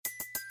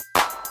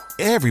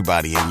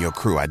Everybody in your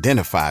crew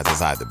identifies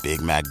as either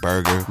Big Mac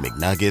Burger,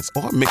 McNuggets,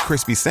 or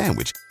McCrispy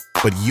Sandwich.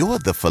 But you're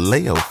the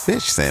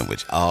Filet-O-Fish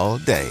Sandwich all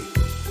day.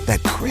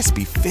 That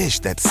crispy fish,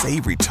 that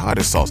savory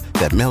tartar sauce,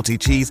 that melty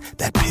cheese,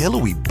 that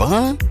pillowy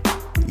bun.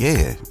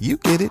 Yeah, you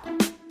get it.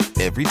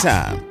 Every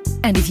time.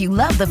 And if you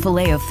love the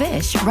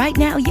Filet-O-Fish, right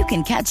now you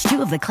can catch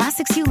two of the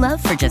classics you love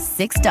for just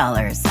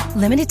 $6.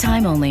 Limited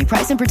time only.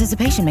 Price and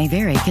participation may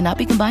vary. Cannot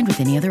be combined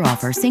with any other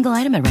offer. Single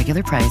item at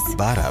regular price.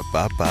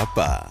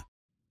 Ba-da-ba-ba-ba.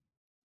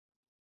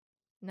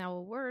 Now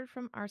a word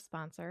from our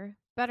sponsor,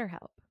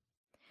 BetterHelp.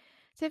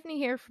 Tiffany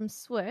here from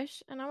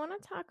Swish, and I want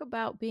to talk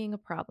about being a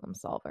problem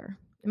solver.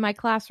 In my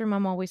classroom,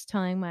 I'm always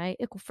telling my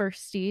ickle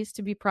firsties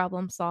to be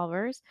problem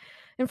solvers.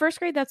 In first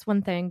grade, that's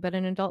one thing, but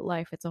in adult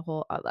life, it's a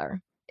whole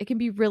other. It can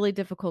be really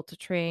difficult to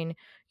train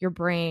your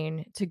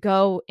brain to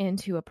go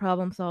into a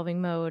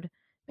problem-solving mode.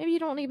 Maybe you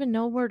don't even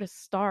know where to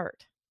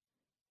start.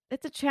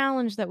 It's a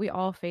challenge that we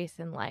all face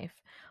in life.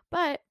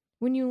 But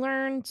when you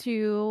learn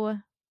to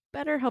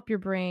better help your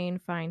brain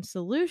find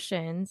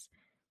solutions,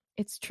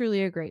 it's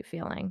truly a great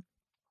feeling.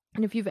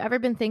 And if you've ever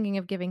been thinking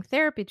of giving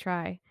therapy a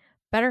try,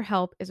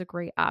 BetterHelp is a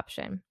great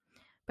option.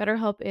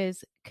 BetterHelp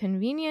is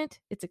convenient,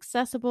 it's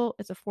accessible,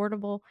 it's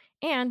affordable,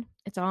 and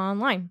it's all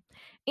online.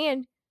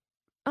 And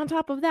on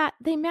top of that,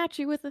 they match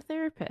you with a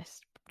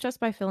therapist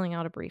just by filling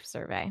out a brief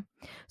survey.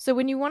 So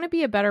when you want to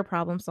be a better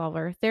problem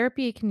solver,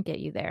 therapy can get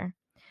you there.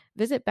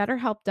 Visit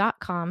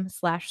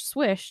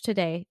betterhelp.com/swish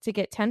today to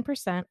get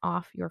 10%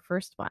 off your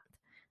first month.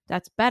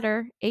 That's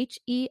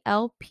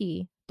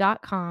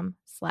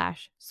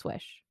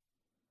betterhelp.com/swish.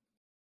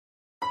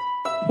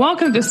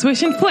 Welcome to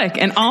Swish and Flick,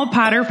 an all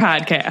Potter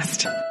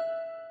podcast.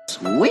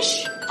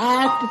 Swish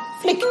and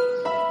flick.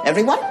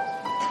 Everyone?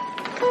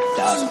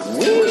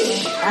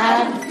 Swish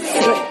and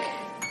flick.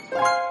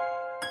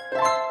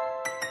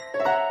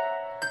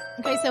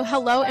 Okay, so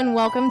hello and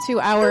welcome to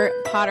our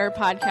Potter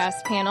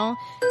podcast panel.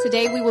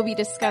 Today we will be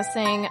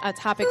discussing a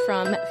topic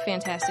from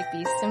Fantastic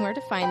Beasts and Where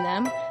to Find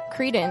Them.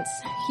 Credence,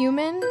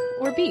 human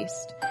or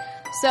beast?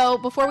 So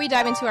before we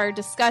dive into our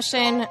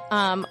discussion,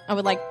 I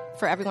would like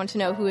for everyone to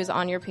know who is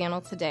on your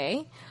panel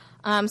today.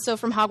 So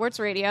from Hogwarts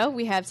Radio,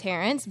 we have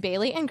Terrence,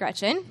 Bailey, and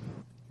Gretchen.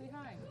 Say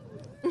hi.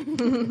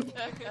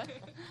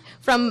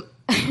 From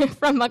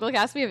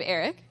MuggleCast, we have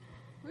Eric.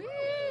 Woo!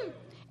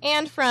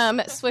 And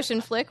from Swish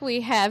and Flick,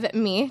 we have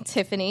me,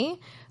 Tiffany,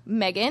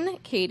 Megan,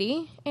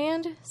 Katie,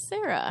 and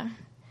Sarah.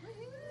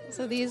 Woo-hoo.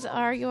 So these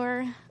are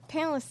your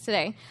panelists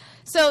today.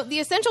 So the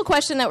essential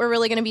question that we're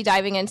really going to be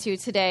diving into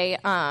today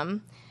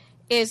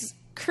is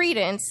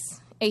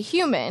Credence a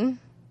human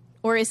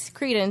or is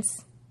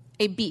Credence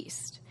a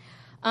beast?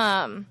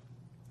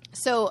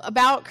 So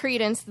about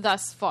Credence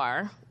thus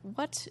far,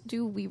 what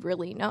do we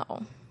really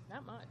know?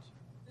 Not much.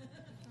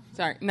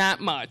 Sorry,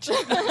 not much.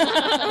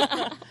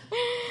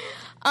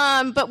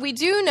 But we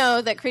do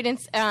know that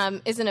Credence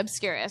is an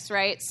Obscurus,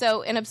 right?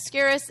 So an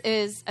Obscurus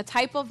is a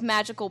type of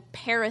magical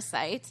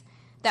parasite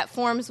that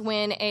forms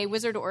when a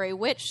wizard or a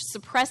witch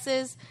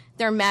suppresses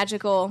their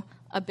magical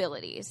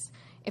abilities.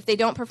 If they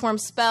don't perform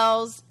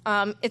spells,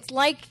 it's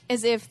like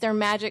as if their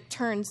magic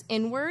turns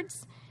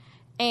inwards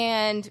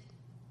and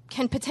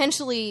can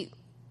potentially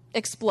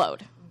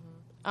explode,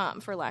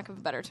 for lack of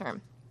a better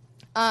term.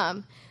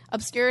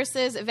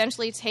 Obscuruses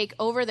eventually take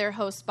over their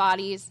host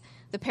bodies.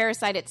 The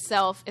parasite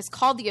itself is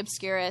called the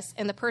Obscurus,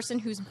 and the person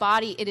whose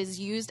body it is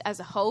used as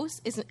a host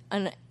is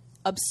an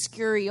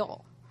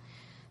Obscurial.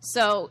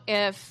 So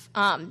if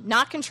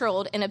not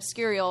controlled, an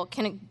Obscurial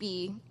can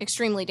be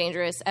extremely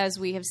dangerous, as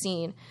we have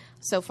seen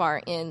so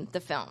far in the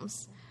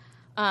films.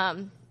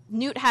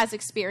 Newt has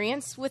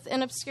experience with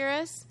an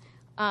Obscurus.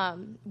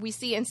 We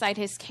see inside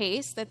his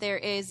case that there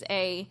is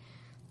a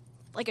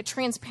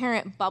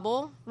transparent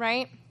bubble,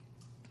 right?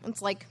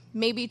 It's like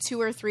maybe 2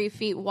 or 3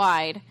 feet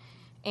wide.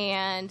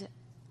 And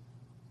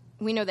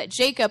we know that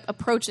Jacob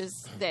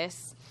approaches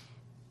this,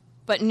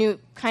 but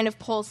Newt kind of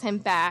pulls him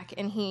back,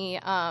 and he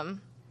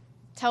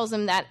tells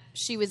him that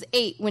she was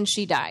 8 when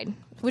she died,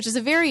 which is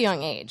a very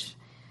young age.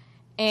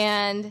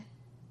 And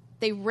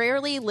they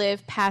rarely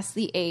live past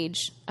the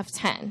age of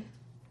 10.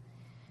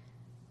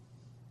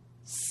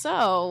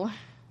 So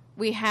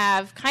we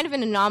have kind of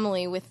an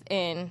anomaly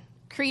within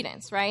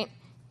Credence, right?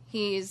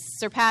 He's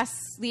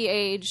surpassed the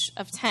age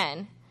of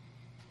 10.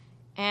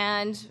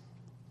 And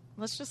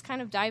let's just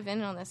kind of dive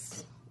in on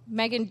this.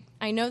 Megan,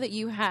 I know that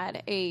you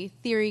had a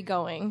theory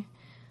going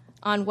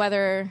on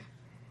whether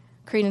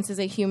Credence is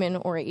a human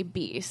or a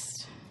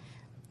beast.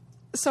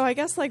 So I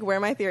guess where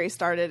my theory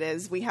started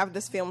is we have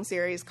this film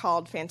series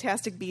called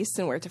Fantastic Beasts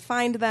and Where to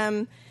Find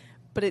Them,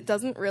 but it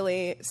doesn't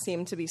really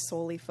seem to be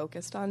solely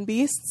focused on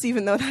beasts,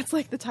 even though that's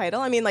the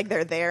title. I mean,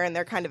 they're there and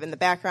they're kind of in the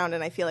background,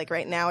 and I feel like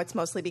right now it's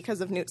mostly because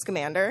of Newt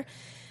Scamander.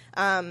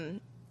 Go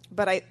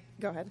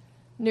ahead.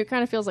 Newt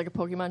kind of feels like a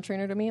Pokemon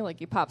trainer to me.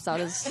 He pops out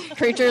his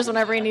creatures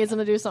whenever he needs them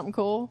to do something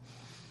cool.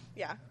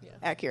 Yeah.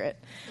 Accurate.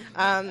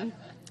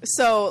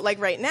 So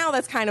right now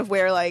that's kind of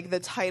where the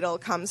title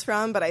comes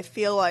from, but I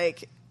feel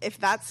like if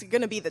that's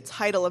going to be the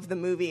title of the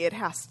movie, it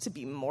has to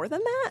be more than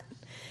that.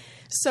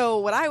 So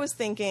what I was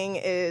thinking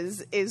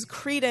is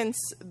Credence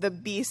the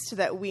beast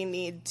that we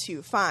need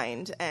to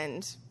find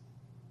and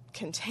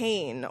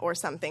contain or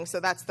something? So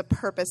that's the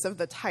purpose of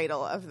the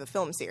title of the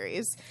film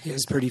series. He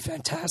is pretty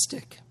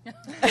fantastic.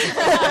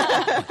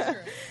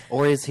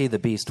 Or is he the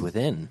beast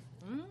within?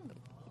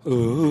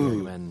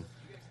 Ooh. And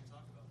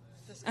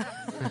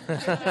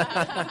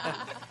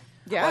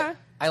Yeah.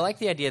 I like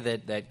the idea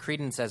that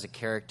Credence as a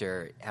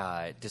character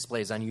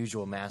displays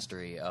unusual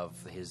mastery of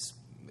his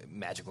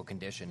magical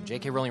condition.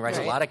 J.K. Rowling writes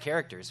a lot of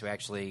characters who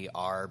actually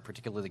are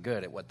particularly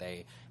good at what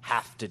they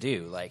have to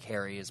do. Like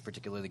Harry is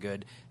particularly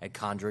good at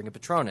conjuring a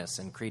Patronus,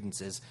 and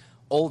Credence is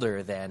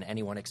older than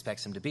anyone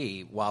expects him to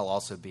be, while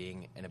also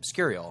being an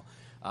Obscurial.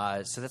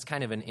 So that's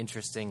kind of an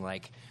interesting,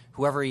 like,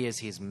 whoever he is,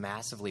 he's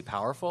massively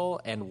powerful,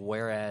 and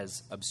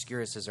whereas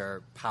Obscuruses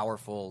are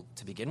powerful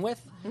to begin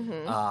with,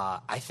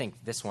 I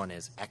think this one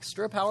is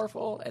extra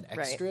powerful and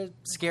extra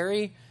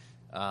scary.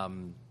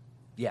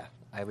 Yeah,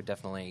 I would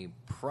definitely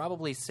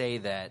probably say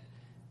that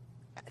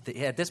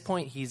at this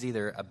point he's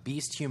either a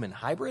beast-human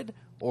hybrid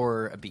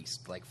or a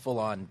beast, like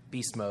full-on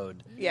beast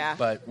mode,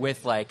 but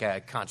with, like,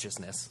 a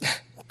consciousness.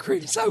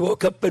 Credence, I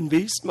woke up in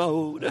beast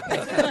mode.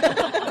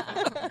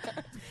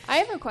 I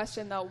have a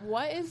question, though.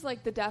 What is,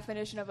 like, the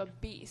definition of a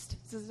beast?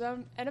 Does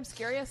an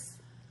obscurial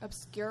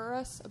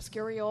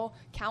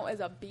count as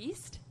a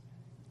beast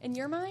in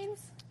your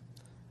minds?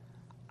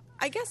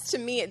 I guess to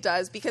me it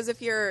does, because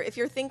if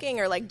you're thinking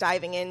or like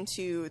diving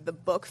into the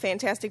book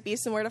Fantastic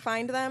Beasts and Where to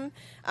Find Them,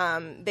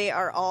 they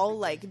are all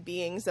like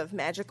beings of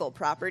magical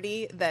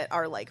property that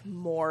are like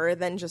more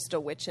than just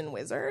a witch and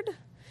wizard.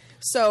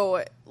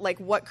 So like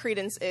what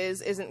Credence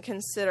isn't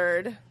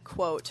considered,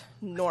 quote,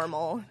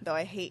 normal, though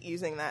I hate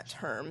using that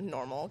term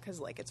normal because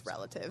like it's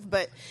relative,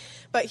 but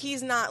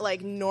he's not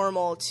like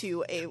normal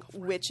to a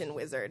witch and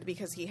wizard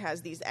because he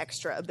has these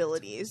extra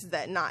abilities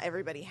that not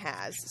everybody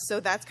has.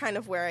 So that's kind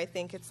of where I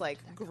think it's like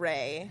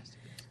gray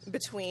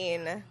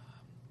between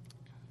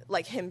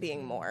like him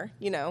being more,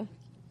 you know?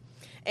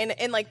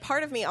 And like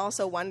part of me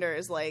also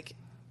wonders like,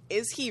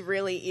 is he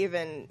really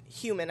even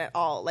human at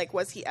all? Like,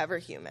 was he ever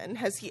human?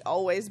 Has he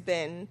always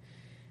been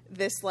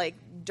this, like,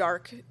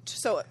 dark...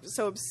 So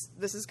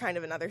this is kind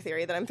of another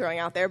theory that I'm throwing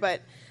out there, but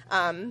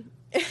not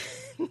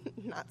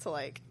to,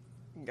 like,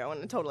 go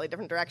in a totally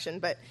different direction,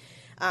 but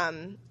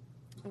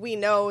we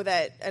know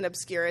that an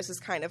Obscurus is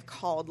kind of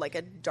called, like,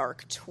 a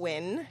dark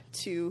twin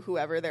to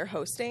whoever they're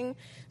hosting.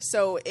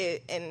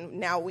 And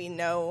now we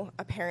know,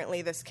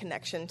 apparently, this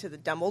connection to the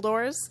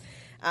Dumbledores.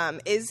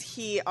 Is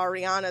he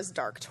Ariana's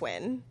dark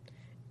twin?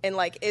 And,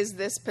 like, is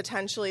this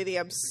potentially the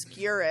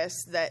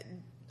Obscurus that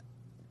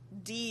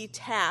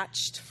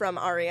detached from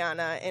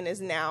Ariana and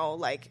is now,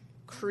 like,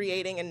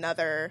 creating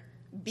another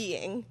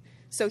being?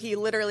 So he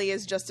literally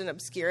is just an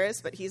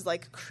Obscurus, but he's,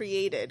 like,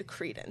 created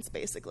Credence,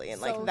 basically,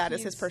 and, like, that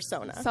is his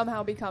persona.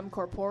 Somehow become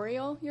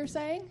corporeal, you're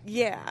saying?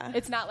 Yeah.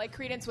 It's not like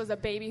Credence was a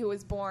baby who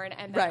was born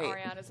and then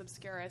Ariana's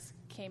Obscurus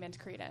came into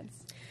Credence.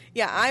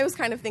 Yeah, I was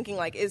kind of thinking,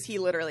 like, is he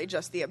literally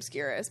just the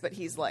Obscurus, but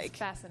he's, like...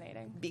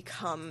 Fascinating.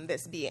 ...become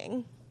this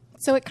being.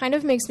 So it kind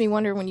of makes me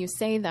wonder when you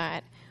say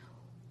that.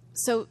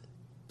 So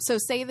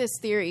say this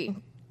theory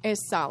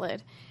is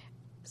solid.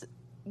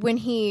 When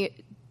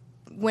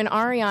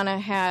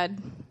Ariana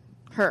had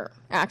her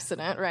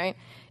accident, right,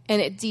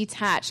 and it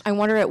detached, I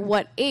wonder at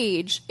what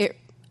age it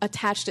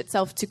attached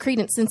itself to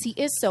Credence since he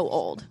is so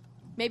old.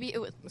 Maybe it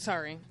was...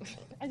 Sorry.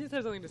 I just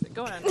have something to say.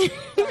 Go on.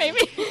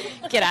 Maybe.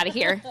 Get out of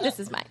here. This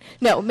is mine.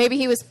 No, maybe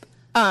he was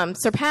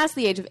surpassed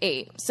the age of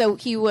 8, so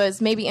he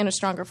was maybe in a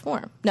stronger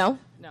form. No?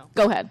 No.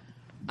 Go ahead.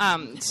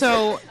 But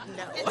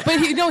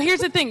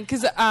here's the thing,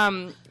 because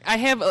I'm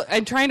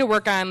trying to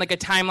work on like a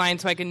timeline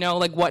so I can know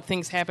like what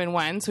things happened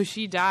when. So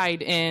she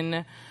died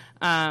in,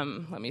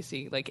 let me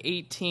see, like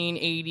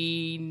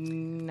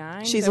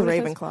 1889. She's a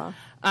Ravenclaw.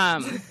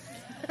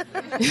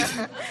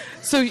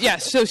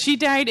 So she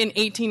died in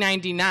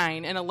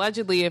 1899, and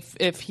allegedly,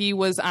 if he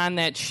was on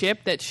that ship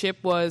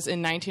was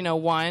in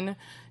 1901,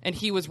 and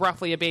he was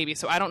roughly a baby.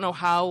 So I don't know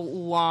how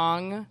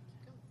long.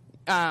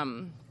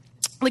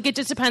 Like, it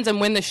just depends on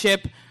when the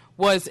ship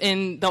was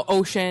in the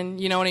ocean,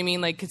 you know what I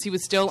mean? Like, because he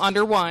was still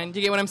under 1. Do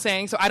you get what I'm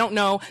saying? So I don't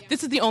know.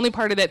 This is the only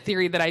part of that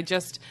theory that I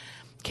just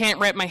can't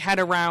wrap my head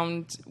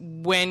around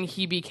when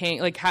he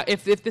became, like, how,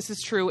 if this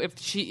is true, if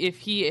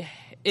he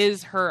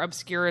is her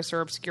Obscurus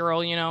or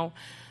Obscural, you know,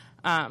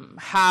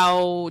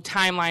 how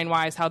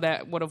timeline-wise, how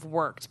that would have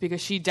worked.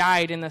 Because she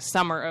died in the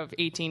summer of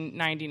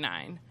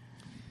 1899.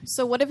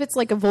 So what if it's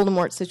like a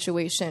Voldemort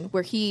situation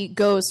where he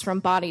goes from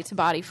body to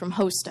body, from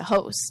host to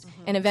host,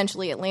 and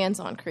eventually it lands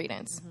on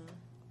Credence?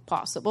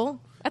 Possible.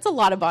 That's a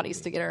lot of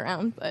bodies to get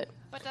around, but...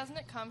 But doesn't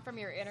it come from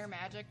your inner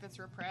magic that's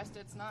repressed?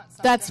 It's not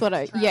something that's what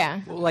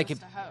Well, like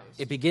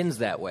it begins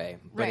that way,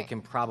 but it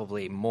can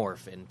probably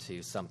morph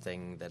into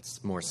something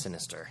that's more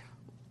sinister.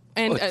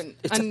 And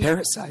it's a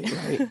parasite,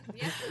 right?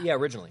 Yeah,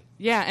 originally.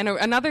 Yeah, and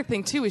another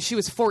thing, too, is she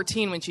was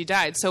 14 when she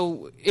died.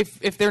 So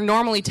if they're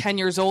normally 10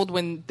 years old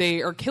when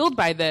they are killed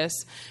by this,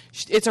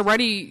 it's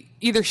already...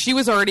 Either she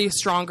was already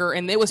stronger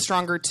and it was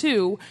stronger,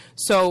 too.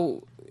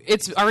 So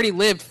it's already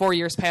lived 4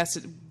 years past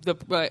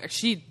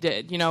she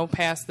did,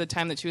 past the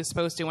time that she was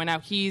supposed to. And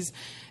now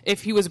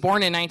if he was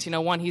born in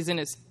 1901, he's in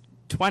his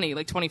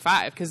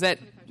 25, because that,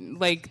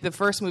 like, the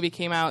first movie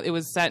came out, it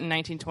was set in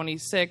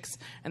 1926,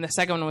 and the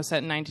second one was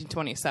set in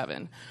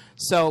 1927.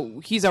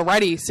 So he's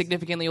already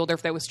significantly older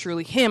if that was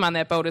truly him on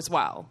that boat as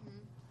well.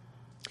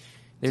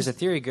 There's a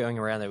theory going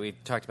around that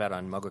we've talked about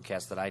on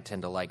MuggleCast that I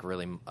tend to like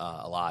really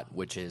a lot,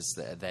 which is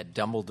that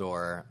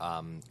Dumbledore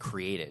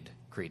created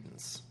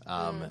Credence.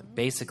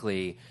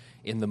 Basically,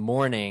 in the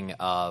morning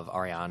of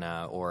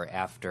Ariana, or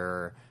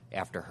after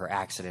her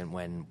accident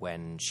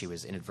when she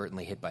was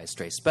inadvertently hit by a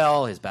stray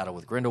spell, his battle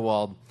with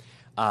Grindelwald,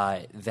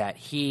 that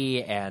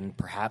he and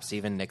perhaps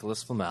even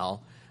Nicholas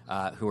Flamel,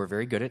 who are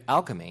very good at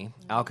alchemy,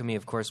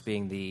 of course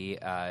being the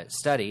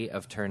study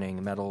of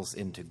turning metals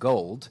into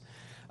gold.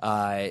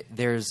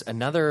 There's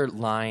another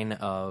line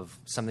of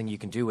something you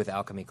can do with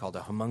alchemy called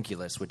a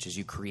homunculus, which is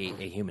you create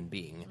a human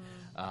being.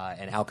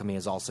 And alchemy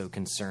is also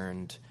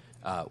concerned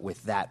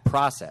with that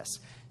process.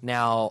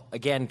 Now,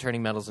 again,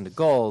 turning metals into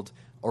gold,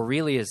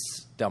 Aurelius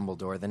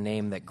Dumbledore, the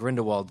name that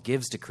Grindelwald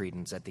gives to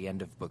Credence at the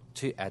end of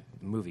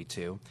movie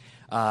 2,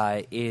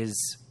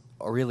 is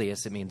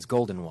Aurelius. It means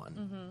golden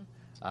one.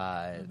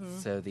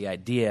 So the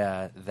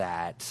idea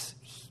that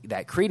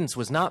Credence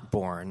was not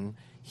born,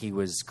 he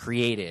was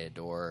created,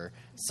 or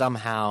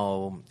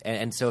somehow,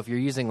 and so if you're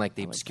using like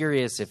the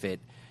Obscurus, if the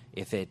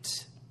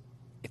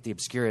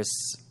Obscurus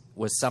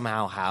was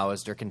somehow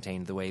housed or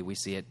contained the way we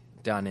see it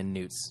done in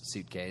Newt's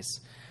suitcase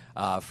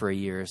for a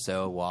year or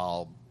so,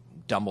 while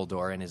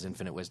Dumbledore in his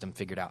infinite wisdom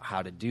figured out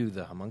how to do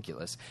the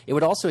homunculus, it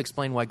would also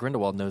explain why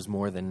Grindelwald knows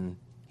more than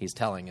he's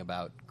telling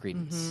about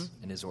Credence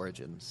and his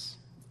origins.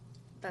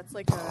 That's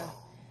like a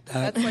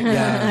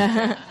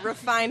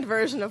refined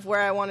version of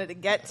where I wanted to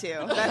get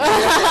to.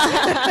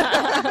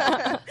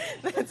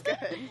 That's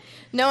good.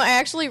 No, I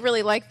actually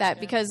really like that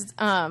because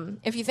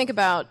if you think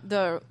about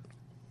the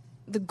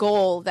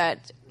goal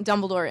that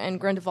Dumbledore and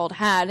Grindelwald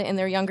had in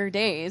their younger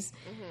days,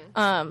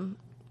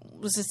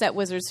 was to set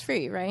wizards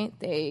free, right?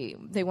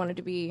 They wanted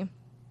to be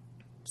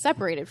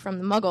separated from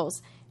the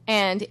Muggles,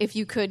 and if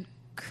you could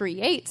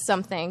create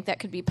something that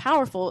could be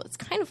powerful, it's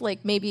kind of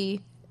like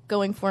maybe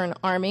going for an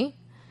army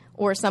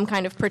or some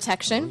kind of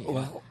protection.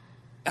 Well,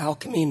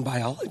 alchemy and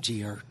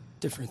biology are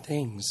different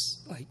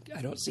things. Like,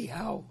 I don't see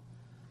how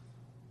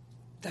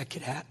that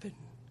could happen.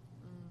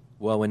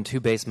 Well, when two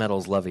base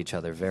metals love each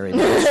other very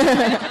much,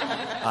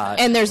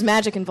 and there's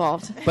magic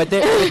involved. But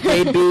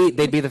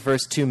they'd be the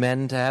first two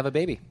men to have a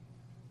baby.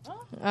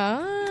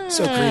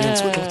 So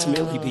Credence would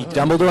ultimately be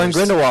Dumbledore and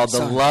Grindelwald.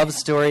 The love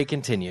story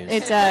continues.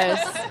 It does.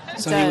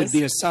 He would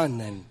be a son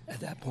then at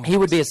that point. He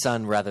would be a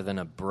son rather than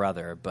a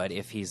brother. But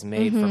if he's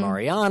made from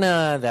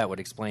Ariana, that would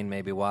explain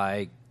maybe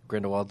why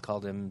Grindelwald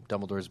called him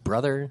Dumbledore's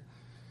brother.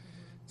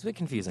 It's a bit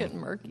confusing. It's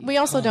murky. We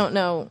also don't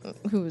know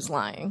who's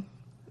lying.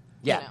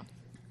 Yeah.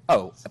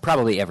 Oh,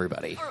 probably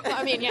everybody.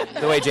 I mean, yeah.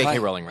 The way J.K.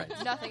 Rowling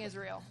writes. Nothing is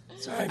real.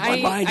 Sorry, my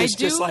mind is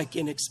just like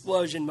in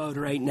explosion mode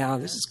right now.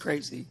 This is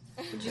crazy.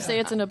 Would you say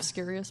it's an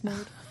Obscurus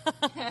mode?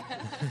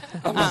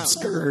 I'm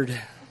obscured.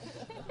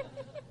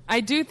 I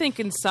do think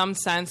in some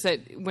sense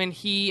that when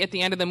he, at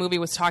the end of the movie,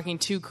 was talking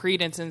to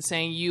Credence and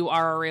saying, "You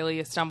are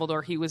Aurelius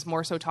Dumbledore," he was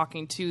more so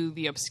talking to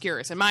the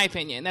Obscurus, in my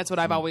opinion. That's what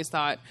I've always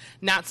thought.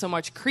 Not so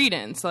much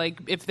Credence. Like,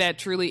 if that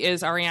truly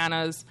is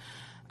Ariana's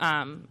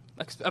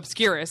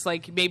Obscurus,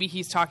 like, maybe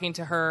he's talking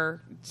to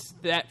her,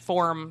 that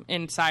form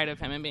inside of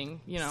him and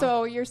being,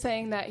 So you're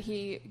saying that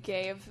he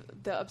gave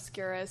the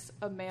Obscurus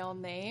a male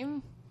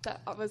name?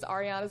 That was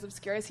Ariana's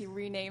Obscurus. He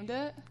renamed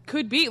it.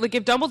 Could be. Like,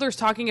 if Dumbledore's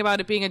talking about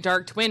it being a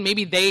dark twin,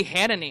 maybe they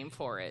had a name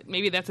for it.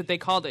 Maybe that's what they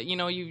called it.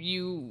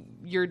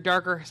 You're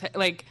darker.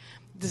 Like,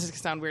 this is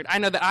gonna sound weird. I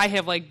know that I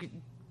have like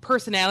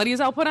personalities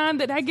I'll put on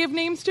that I give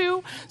names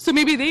to. So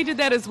maybe they did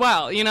that as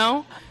well.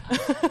 Shout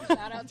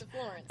out to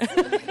Florence.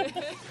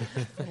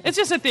 It's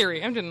just a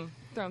theory. I'm just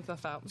throwing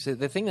stuff out. So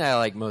the thing that I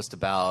like most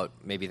about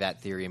maybe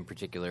that theory in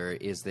particular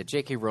is that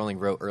J.K. Rowling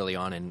wrote early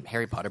on in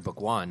Harry Potter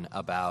Book 1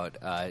 about,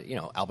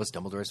 Albus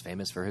Dumbledore is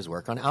famous for his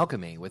work on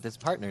alchemy with his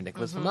partner,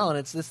 Nicholas Flamel, and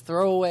it's this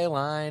throwaway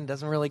line,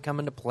 doesn't really come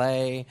into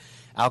play.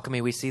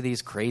 Alchemy, we see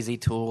these crazy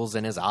tools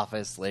in his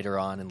office later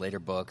on in later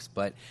books,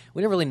 but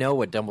we don't really know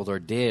what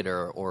Dumbledore did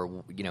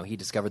or he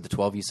discovered the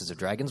 12 uses of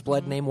dragon's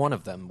blood, name one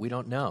of them. We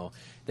don't know.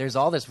 There's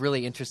all this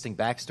really interesting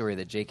backstory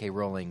that J.K.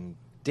 Rowling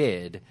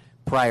did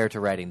prior to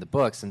writing the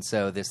books, and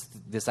so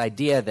this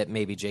idea that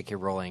maybe J.K.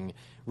 Rowling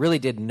really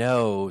did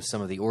know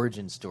some of the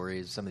origin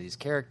stories, some of these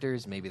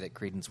characters, maybe that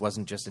Credence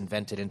wasn't just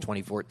invented in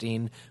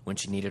 2014 when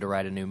she needed to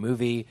write a new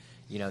movie,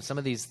 some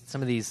of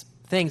these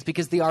things,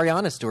 because the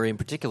Ariana story in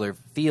particular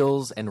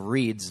feels and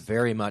reads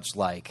very much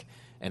like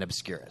an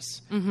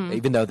Obscurus.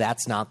 Even though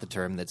that's not the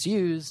term that's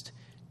used,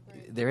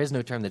 there is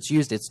no term that's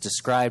used. It's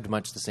described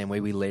much the same way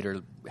we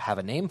later have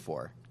a name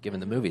for, given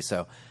the movie.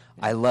 So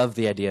I love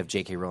the idea of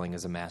J.K. Rowling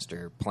as a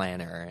master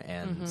planner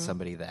and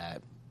somebody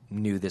that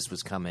knew this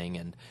was coming.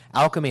 And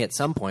alchemy at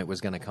some point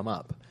was going to come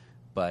up,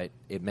 but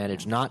it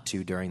managed not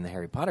to during the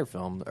Harry Potter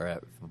film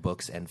or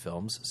books and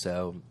films.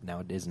 So now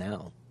it is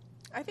now.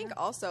 I think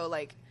also,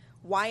 like,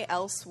 why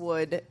else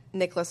would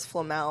Nicholas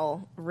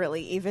Flamel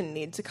really even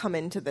need to come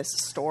into this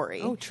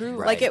story? Oh, true.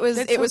 Right. Like, it was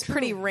That's so true.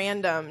 pretty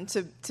random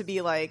to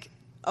be like,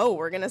 oh,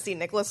 we're going to see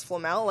Nicholas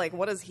Flamel? Like,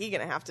 what is he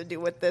going to have to do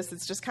with this?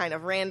 It's just kind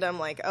of random.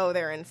 Like, oh,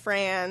 they're in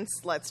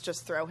France. Let's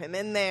just throw him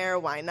in there.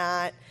 Why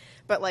not?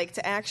 But, like,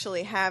 to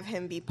actually have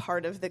him be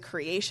part of the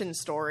creation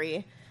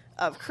story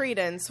of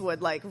Credence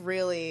would, like,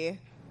 really...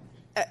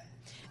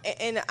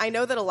 and I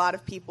know that a lot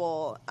of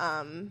people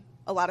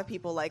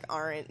like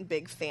aren't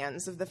big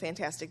fans of the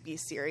Fantastic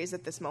Beasts series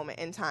at this moment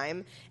in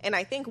time. And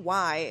I think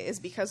why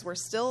is because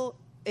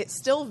it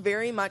still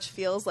very much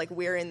feels like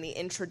we're in the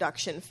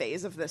introduction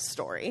phase of this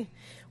story.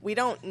 We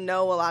don't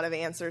know a lot of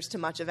answers to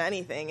much of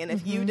anything. And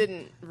if you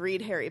didn't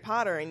read Harry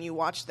Potter and you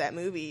watched that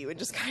movie, you would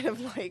just kind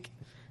of like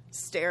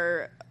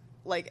stare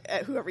like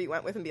at whoever you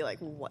went with and be like,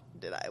 what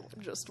did I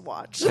just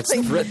watch? That's,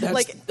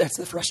 Like, that's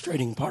the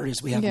frustrating part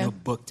is we have no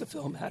book to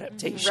film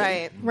adaptation.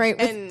 right.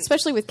 Right, And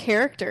especially with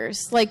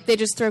characters. Like, they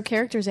just throw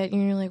characters at you,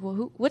 and you're like,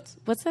 well,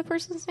 what's that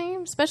person's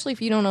name? Especially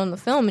if you don't own the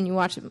film and you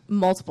watch it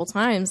multiple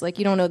times. Like,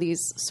 you don't know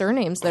these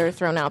surnames that are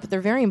thrown out, but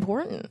they're very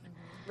important.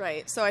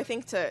 Right. So I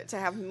think to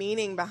have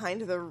meaning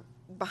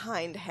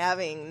behind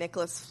having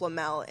Nicholas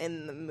Flamel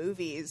in the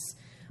movies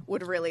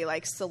would really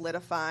like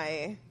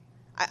solidify.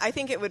 I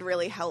think it would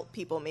really help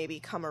people maybe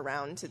come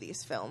around to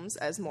these films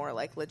as more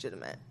like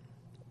legitimate.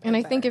 And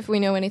I think if we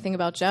know anything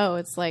about Joe,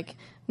 it's like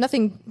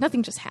nothing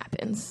just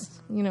happens.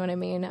 You know what I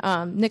mean?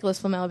 Nicholas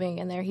Flamel being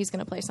in there, he's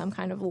going to play some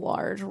kind of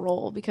large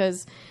role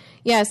because,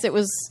 yes, it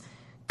was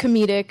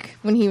comedic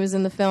when he was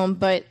in the film,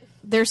 but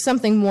there's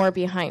something more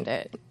behind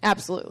it.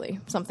 Absolutely,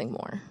 something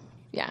more.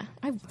 Yeah,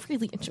 I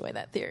really enjoy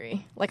that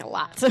theory, like a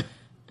lot.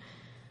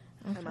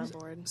 I'm on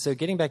board. So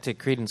getting back to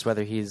Credence,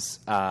 whether he's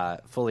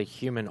fully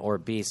human or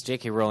beast,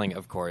 J.K. Rowling,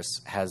 of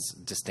course, has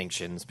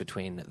distinctions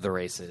between the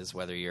races,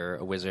 whether you're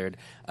a wizard,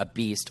 a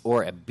beast,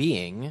 or a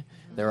being.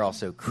 There are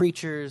also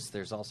creatures.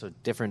 There's also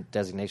different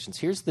designations.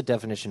 Here's the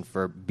definition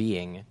for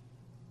being.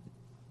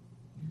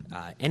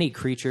 Any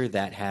creature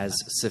that has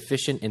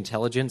sufficient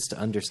intelligence to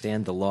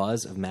understand the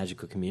laws of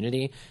magical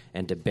community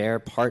and to bear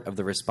part of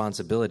the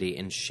responsibility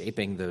in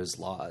shaping those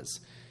laws.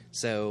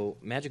 So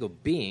magical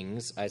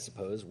beings, I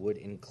suppose, would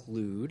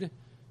include,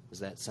 is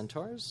that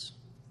centaurs?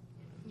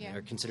 Yeah.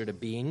 Are considered a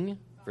being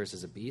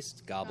versus a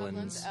beast.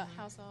 Goblins.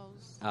 House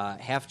elves.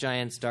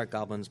 Half-giants, dark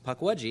goblins,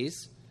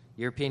 puckwudgies,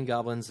 European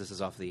goblins, this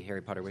is off the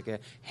Harry Potter wiki,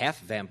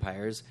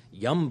 half-vampires,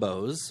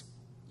 yumbos.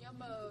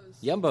 Yumbos.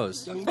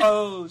 Yumbos.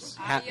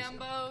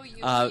 Yumbo,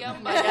 you God,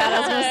 Yumbo. I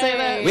was going to say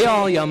that. We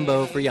all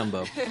yumbo for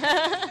yumbo.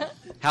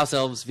 House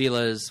elves,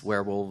 velas,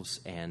 werewolves,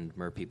 and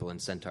merpeople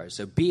and centaurs.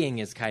 So being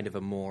is kind of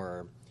a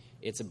more...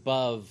 It's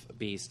above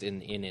beast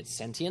in its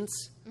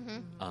sentience,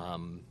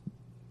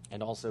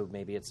 and also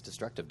maybe its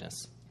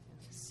destructiveness.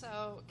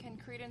 So can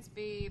Credence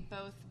be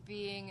both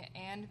being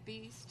and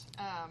beast?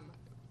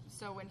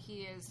 So when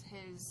he is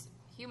his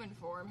human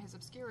form, his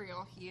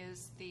obscurial, he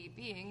is the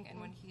being,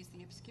 and when he's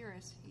the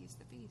obscurus, he's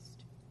the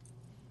beast.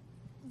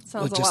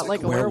 Sounds a Just lot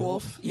like a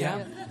werewolf.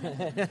 Yeah.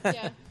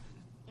 Yeah.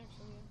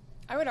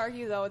 I would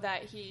argue, though,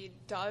 that he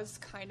does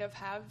kind of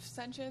have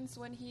sentience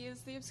when he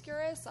is the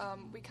Obscurus.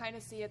 We kind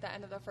of see at the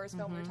end of the first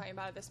film, we were talking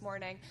about it this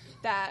morning,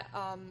 that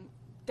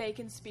they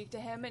can speak to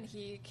him and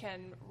he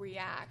can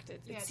react.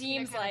 It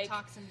seems like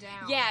talks him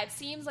down. Yeah, it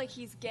seems like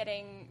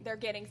they're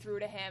getting through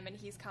to him and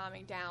he's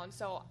calming down.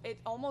 So it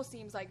almost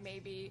seems like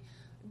maybe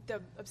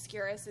the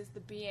Obscurus is the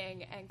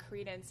being and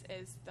Credence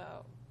is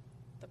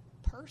the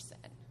person.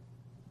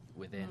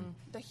 Within.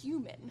 The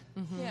human.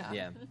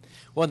 Yeah.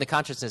 Well, in the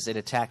consciousness, it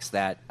attacks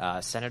that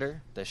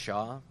senator, the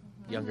Shaw,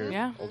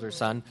 younger, older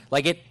son.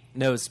 Like, it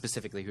knows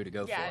specifically who to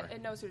go for. Yeah,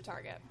 it knows who to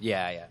target.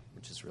 Yeah,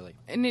 which is really...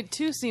 And it,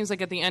 too, seems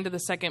like at the end of the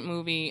second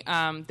movie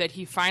that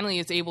he finally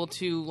is able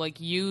to, like,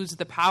 use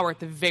the power at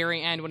the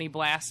very end when he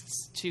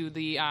blasts to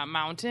the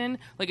mountain.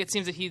 Like, it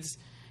seems that he's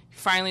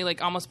finally,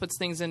 like, almost puts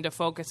things into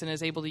focus and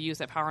is able to use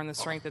that power and the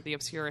strength that the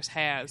Obscurus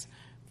has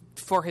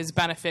for his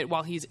benefit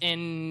while he's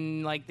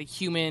in, like, the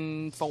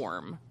human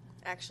form.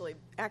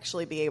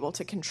 Actually be able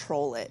to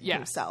control it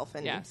himself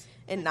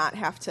and not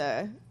have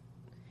to...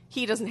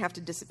 He doesn't have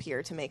to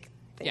disappear to make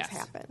things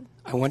happen.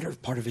 I wonder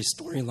if part of his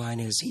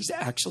storyline is he's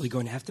actually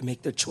going to have to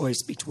make the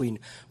choice between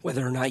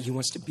whether or not he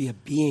wants to be a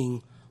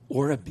being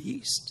or a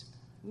beast.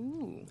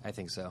 Ooh. I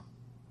think so.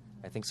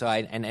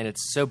 And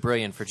it's so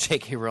brilliant for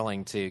J.K.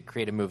 Rowling to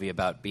create a movie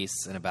about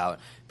beasts and about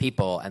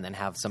people and then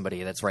have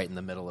somebody that's right in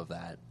the middle of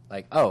that.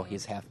 Like, oh,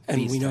 he's half beast.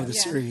 And we know the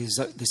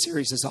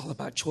series is all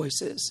about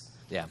choices.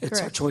 Yeah. It's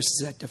our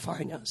choices that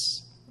define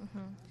us.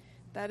 Mm-hmm.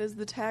 That is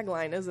the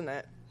tagline, isn't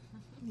it?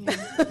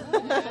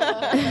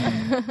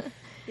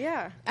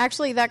 Yeah.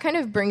 Actually, that kind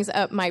of brings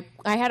up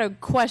I had a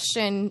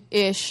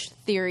question-ish,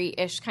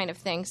 theory-ish kind of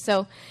thing.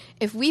 So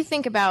if we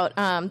think about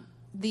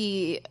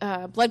the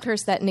blood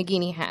curse that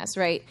Nagini has,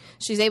 right?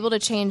 She's able to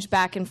change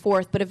back and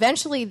forth, but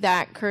eventually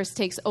that curse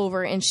takes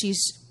over and she's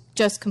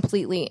just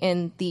completely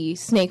in the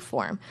snake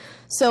form.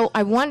 So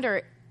I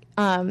wonder,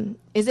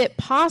 is it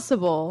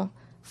possible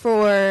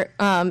for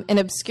an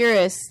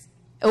Obscurus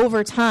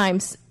over time,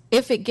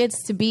 if it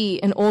gets to be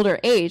an older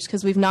age,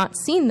 because we've not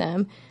seen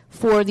them,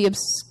 for the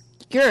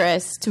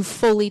Obscurus to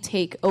fully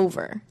take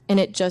over and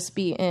it just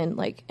be in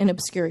like an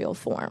obscurial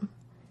form.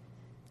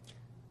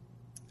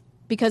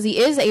 Because he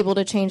is able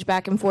to change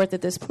back and forth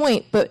at this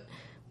point, but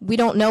we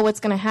don't know what's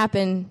going to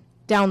happen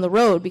down the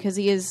road because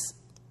he is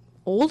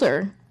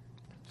older,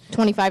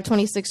 25,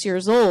 26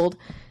 years old,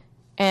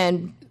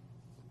 and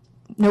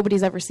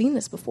nobody's ever seen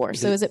this before.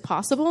 So is it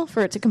possible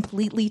for it to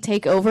completely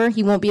take over?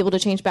 He won't be able to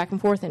change back and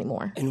forth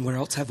anymore. And where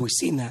else have we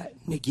seen that?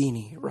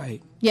 Nagini,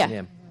 right?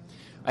 Yeah.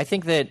 I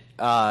think that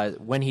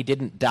when he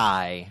didn't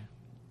die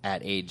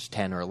at age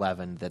 10 or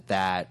 11,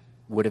 that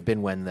would have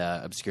been when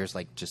the Obscurus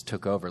like just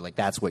took over. Like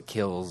that's what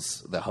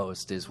kills the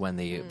host is when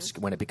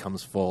when it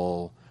becomes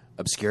full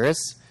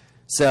Obscurus.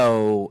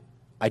 So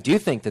I do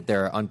think that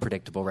there are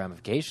unpredictable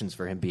ramifications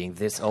for him being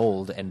this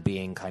old and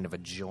being kind of a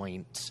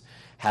joint,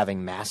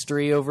 having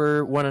mastery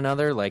over one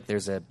another. Like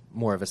there's a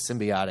more of a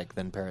symbiotic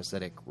than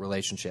parasitic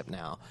relationship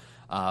now.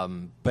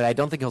 But I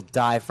don't think he'll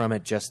die from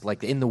it just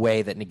like in the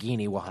way that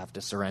Nagini will have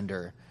to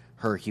surrender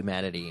her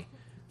humanity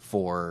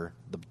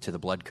to the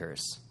blood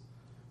curse.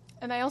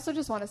 And I also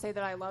just want to say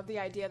that I love the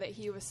idea that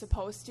he was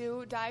supposed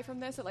to die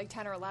from this at like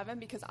 10 or 11,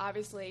 because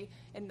obviously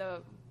in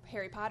the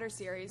Harry Potter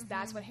series,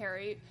 that's when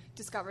Harry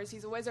discovers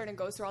he's a wizard and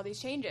goes through all these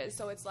changes.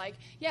 So it's like,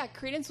 yeah,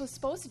 Credence was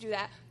supposed to do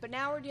that, but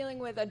now we're dealing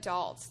with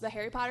adults. The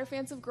Harry Potter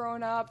fans have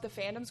grown up, the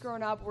fandom's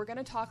grown up. We're going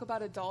to talk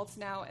about adults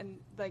now and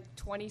like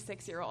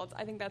 26-year-olds.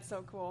 I think that's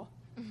so cool.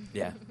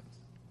 Yeah.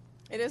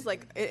 It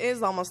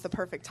is almost the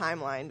perfect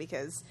timeline,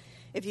 because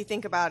if you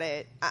think about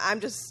it,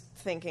 I'm just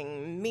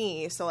thinking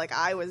me. So like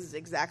I was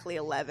exactly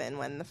 11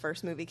 when the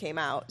first movie came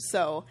out.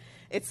 So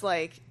it's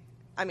like,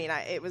 I mean,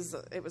 it was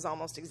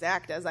almost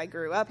exact as I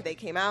grew up. They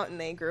came out and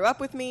they grew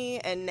up with me,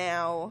 and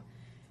now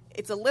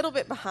it's a little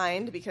bit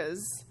behind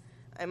because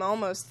I'm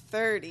almost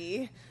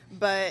 30,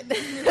 but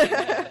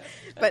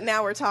but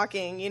now we're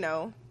talking,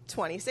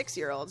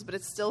 26-year-olds, but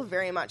it's still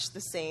very much the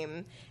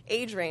same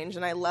age range,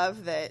 and I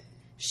love that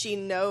she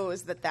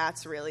knows that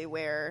that's really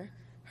where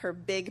her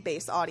big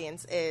base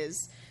audience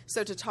is.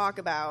 So to talk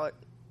about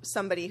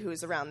somebody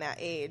who's around that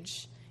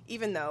age,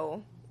 even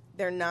though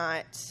they're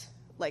not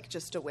like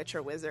just a witch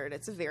or wizard,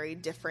 it's a very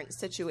different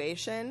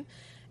situation.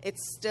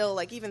 It's still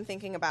like, even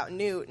thinking about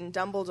Newt and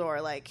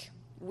Dumbledore, like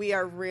we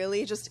are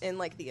really just in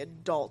like the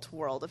adult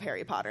world of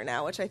Harry Potter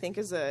now, which I think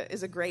is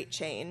a great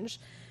change.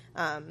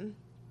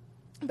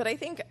 But I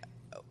think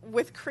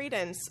with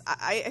Credence,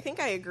 I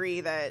think I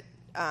agree that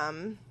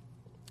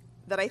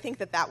that I think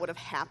that would have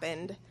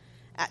happened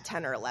at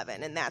 10 or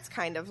 11, and that's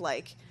kind of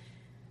like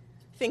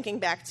thinking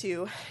back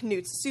to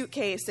Newt's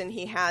suitcase, and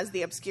he has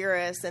the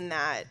Obscurus and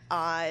that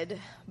odd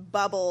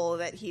bubble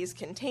that he's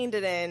contained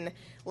it in,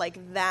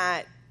 like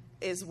that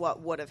is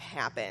what would have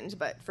happened.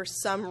 But for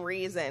some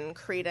reason,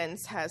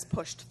 Credence has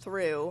pushed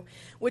through,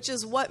 which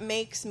is what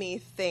makes me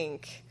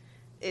think,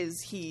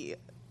 is he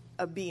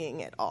a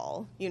being at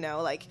all?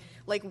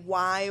 Like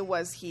why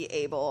was he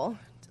able,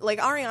 like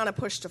Ariana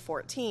pushed to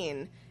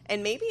 14,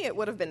 and maybe it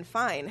would have been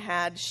fine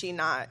had she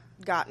not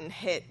gotten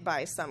hit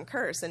by some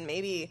curse, and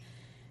maybe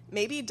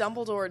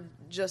Dumbledore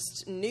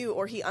just knew,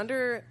 or he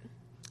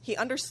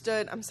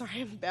understood. I'm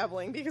sorry, I'm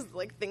babbling because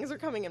like things are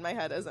coming in my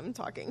head as I'm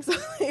talking. So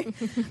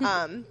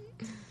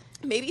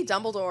maybe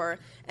Dumbledore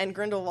and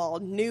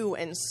Grindelwald knew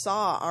and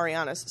saw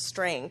Ariana's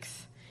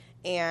strength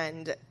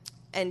and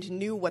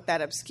knew what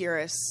that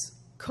Obscurus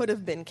could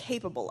have been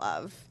capable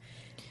of.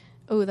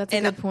 Oh, that's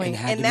a good point.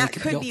 And that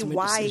could be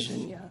why.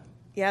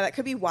 Yeah, that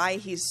could be why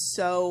he's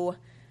so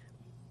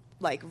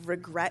like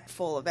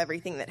regretful of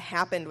everything that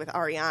happened with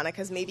Ariana,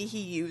 because maybe he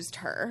used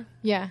her.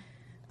 Yeah.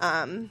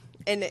 And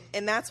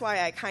that's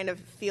why I kind of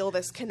feel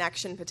this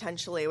connection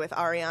potentially with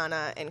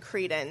Ariana and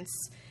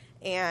Credence,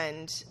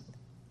 and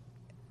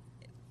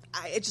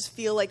I just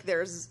feel like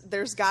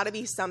there's got to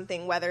be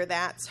something, whether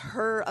that's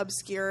her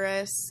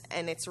Obscurus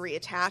and it's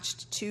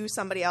reattached to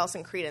somebody else,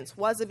 and Credence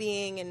was a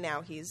being and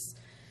now he's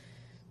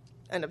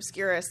an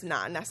Obscurus,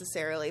 not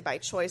necessarily by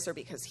choice or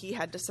because he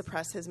had to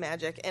suppress his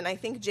magic. And I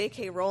think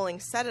J.K. Rowling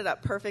set it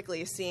up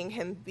perfectly, seeing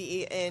him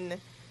be in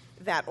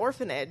that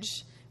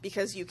orphanage,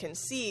 because you can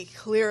see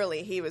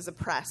clearly he was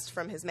oppressed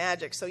from his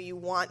magic. So you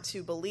want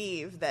to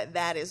believe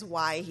that is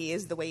why he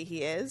is the way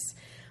he is.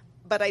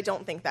 But I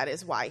don't think that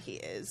is why he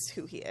is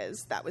who he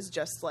is. That was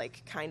just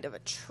like kind of a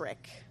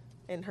trick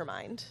in her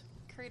mind.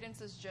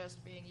 Credence is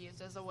just being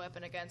used as a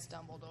weapon against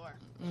Dumbledore.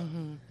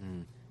 Mm-hmm.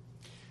 Mm.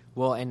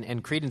 Well,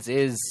 and Credence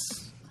is,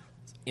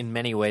 in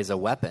many ways, a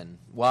weapon.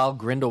 While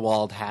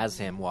Grindelwald has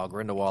him, while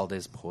Grindelwald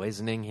is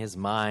poisoning his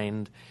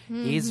mind,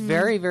 he's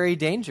very, very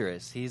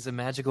dangerous. He's a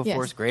magical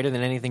force greater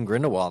than anything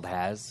Grindelwald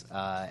has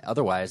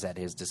otherwise at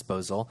his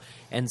disposal.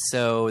 And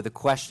so the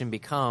question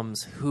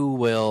becomes, who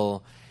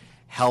will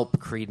help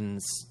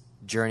Credence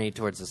journey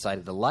towards the side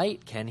of the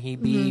light? Can he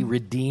be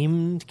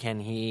redeemed?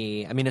 Can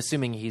he... I mean,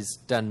 assuming he's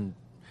done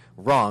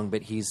wrong,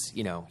 but he's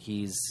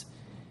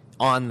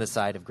on the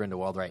side of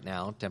Grindelwald right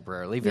now,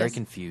 temporarily, very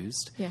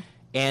confused. Yeah.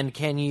 And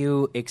can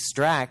you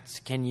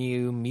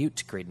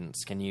mute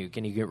Credence? Can you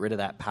get rid of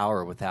that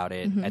power without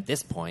it, at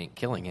this point,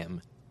 killing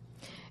him?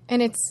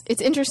 And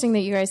it's interesting that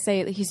you guys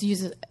say that he's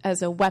used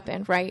as a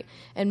weapon, right?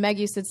 And Meg,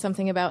 you said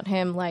something about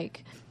him,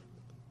 like,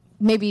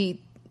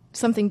 maybe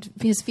something,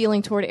 his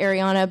feeling toward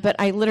Ariana, but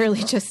I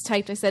literally just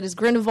typed, I said, is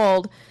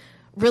Grindelwald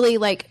really,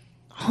 like,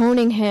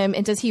 honing him,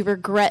 and does he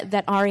regret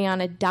that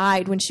Ariana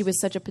died when she was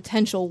such a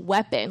potential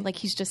weapon? Like,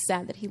 he's just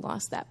sad that he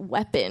lost that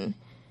weapon.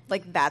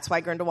 Like, that's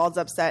why Grindelwald's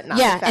upset, not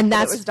Yeah, the fact and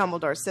that that's- it was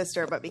Dumbledore's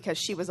sister, but because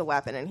she was a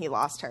weapon and he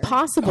lost her.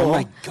 Possible. Oh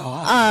my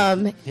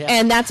God.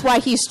 And that's why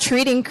he's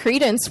treating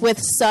Credence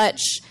with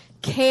such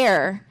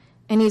care,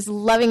 and he's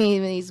loving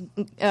him, and he's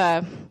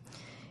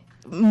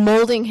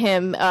molding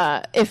him,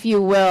 if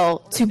you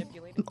will,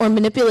 or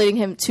manipulating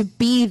him to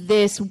be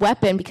this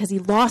weapon because he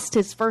lost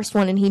his first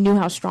one and he knew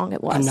how strong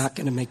it was. I'm not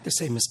going to make the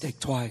same mistake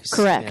twice.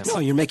 Correct. No,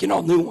 you're making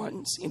all new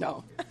ones, you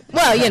know.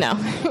 Well, you know,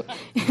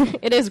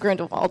 it is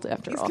Grindelwald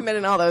after He's all.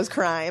 committing all those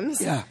crimes.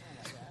 Yeah.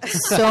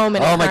 So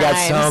many Oh my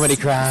crimes. God, so many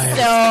crimes.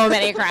 So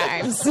many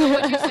crimes.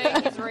 Would you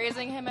say he's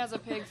raising him as a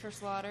pig for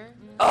slaughter?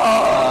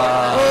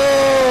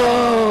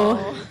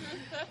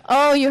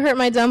 Oh, you hurt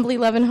my Dumbly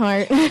loving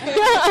heart.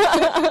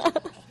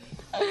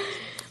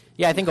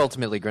 Yeah, I think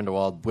ultimately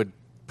Grindelwald would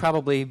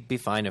probably be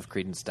fine if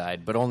Credence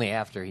died, but only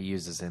after he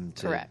uses him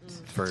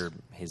for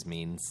his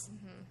means.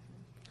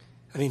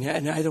 I mean,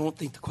 and I don't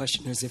think the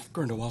question is if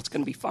Grindelwald's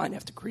going to be fine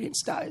after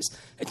Credence dies.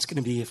 It's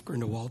going to be if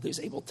Grindelwald is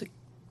able to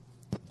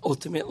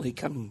ultimately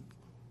come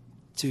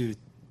to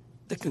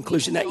the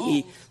conclusion that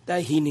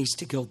he needs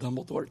to kill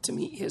Dumbledore to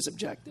meet his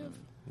objective.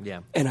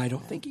 Yeah. And I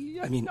don't think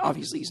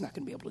obviously he's not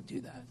going to be able to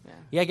do that.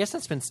 Yeah, I guess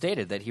that's been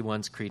stated that he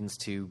wants Credence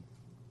to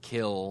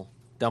kill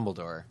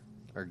Dumbledore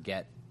or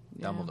get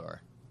Dumbledore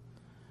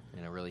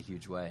in a really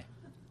huge way.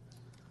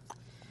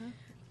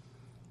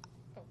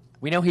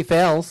 We know he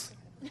fails.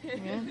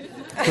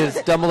 Because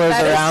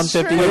Dumbledore's around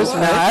 50 years from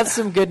now. That's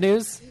some good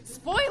news.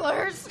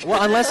 Spoilers!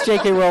 Well, unless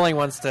J.K. Rowling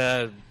wants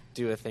to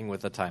do a thing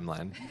with the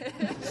timeline.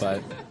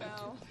 But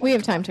We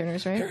have time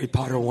turners, right? Harry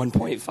Potter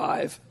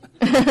 1.5.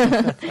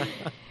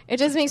 It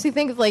just makes me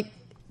think of, like,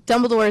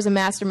 Dumbledore is a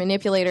master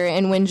manipulator,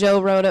 and when Joe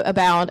wrote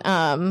about,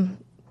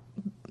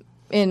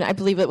 in I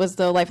believe it was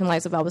The Life and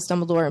Lives of Albus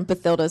Dumbledore, and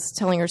Bathilda's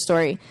telling her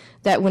story,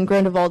 that when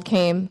Grindelwald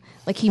came,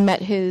 like, he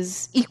met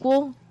his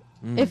equal,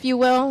 if you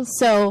will.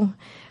 So,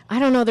 I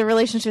don't know, the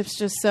relationship's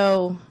just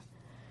so...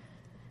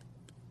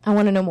 I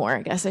want to know more,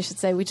 I guess I should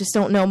say. We just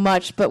don't know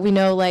much, but we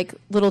know, like,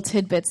 little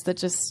tidbits that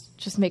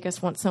just make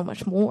us want so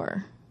much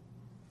more.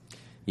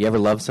 you ever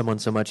love someone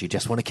so much you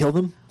just want to kill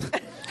them?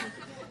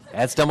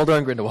 That's Dumbledore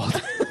and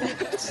Grindelwald.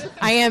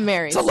 I am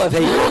married. It's a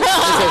love-hate.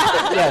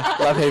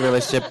 Love-hate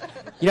relationship.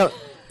 You know,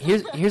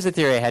 here's the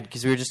theory I had,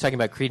 because we were just talking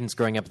about Credence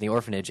growing up in the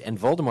orphanage, and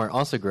Voldemort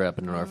also grew up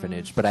in an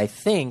orphanage, but I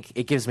think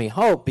it gives me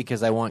hope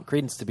because I want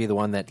Credence to be the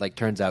one that, like,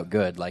 turns out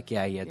good. Like, he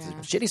had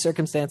some shitty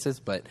circumstances,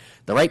 but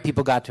the right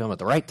people got to him at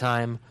the right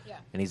time,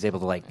 and he's able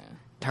to, like,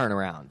 turn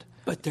around.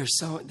 But there's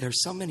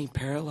so many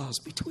parallels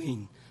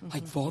between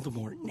like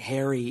Voldemort and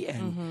Harry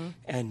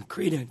and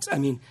Credence. I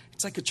mean,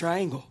 it's like a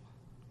triangle.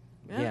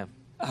 Yeah.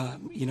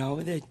 You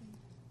know,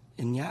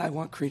 I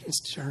want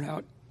Credence to turn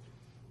out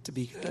to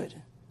be good.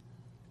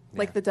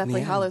 Like the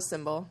Deathly Yeah. Hallows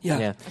symbol. Yeah.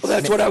 Yeah. Well,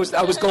 that's what I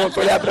was going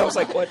for that, but I was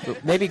like, what?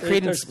 Maybe There's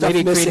Credence stuff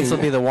Credence missing.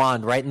 will be the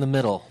wand right in the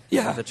middle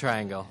Yeah. of the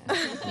triangle.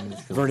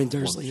 Vernon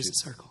Dursley is a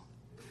circle.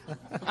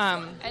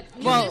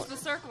 It's the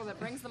circle that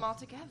brings them all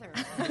together.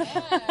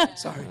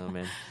 Sorry. Oh,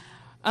 man.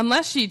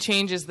 Unless she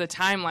changes the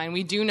timeline,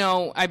 we do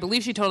know, I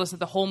believe she told us that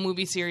the whole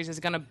movie series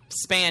is going to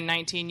span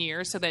 19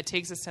 years, so that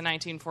takes us to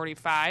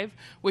 1945,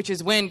 which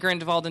is when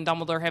Grindelwald and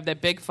Dumbledore have that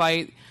big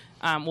fight,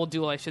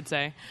 duel, I should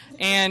say,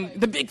 and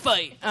the big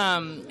fight.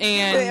 And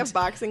They have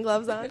boxing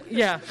gloves on.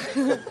 yeah.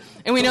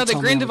 And we know that tell me how it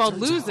Grindelwald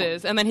turns out.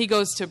 loses, and then he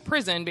goes to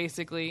prison,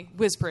 basically,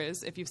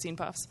 Wizpriz, if you've seen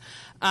Puffs.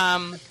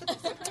 But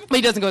he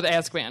doesn't go to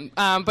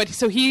Azkaban. But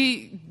so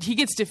he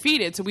gets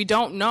defeated, so we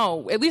don't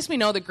know. At least we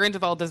know that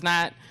Grindelwald does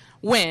not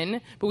win,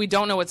 but we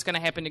don't know what's going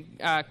to happen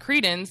to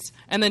Credence.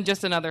 And then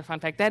just another fun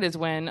fact, that is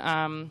when,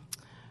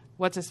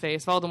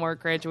 what's-his-face, Voldemort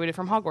graduated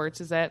from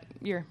Hogwarts is that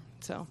year.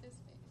 So,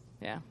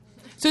 yeah.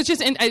 So it's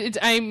just,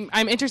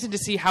 I'm interested to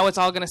see how it's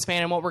all going to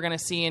span and what we're going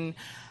to see and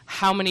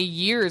how many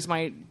years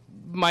might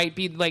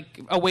be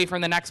like away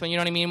from the next one. You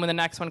know what I mean? When the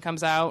next one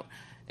comes out,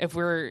 if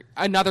we're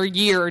another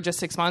year or just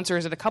 6 months, or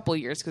is it a couple of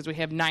years? Because we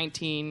have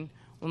 18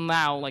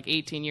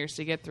 years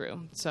to get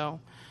through. So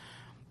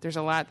there's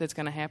a lot that's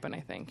going to happen,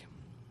 I think.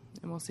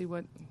 And we'll see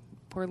what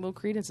poor little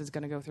Credence is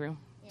going to go through.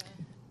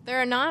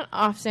 There are not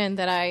often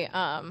that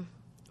I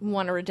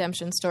want a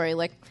redemption story.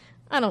 Like,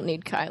 I don't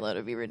need Kylo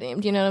to be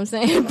redeemed, you know what I'm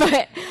saying?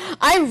 But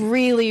I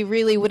really,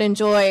 really would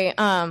enjoy,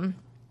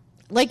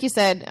 like you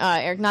said,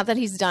 Eric, not that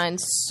he's done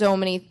so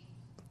many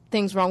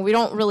things wrong. We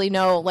don't really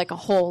know, like, a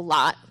whole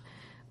lot.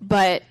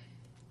 But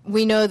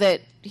we know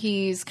that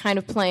he's kind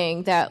of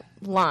playing that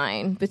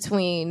line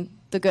between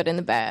the good and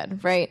the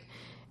bad, right?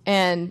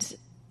 And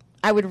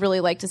I would really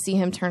like to see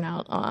him turn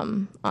out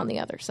on the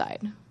other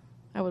side.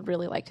 I would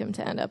really like him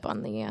to end up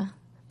on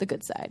the the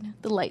good side,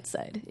 the light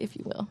side, if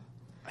you will.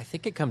 I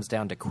think it comes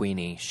down to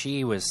Queenie.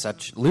 She was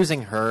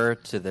losing her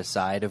to the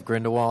side of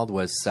Grindelwald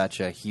was such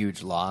a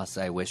huge loss.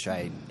 I wish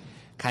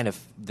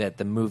that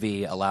the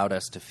movie allowed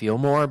us to feel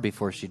more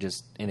before she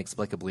just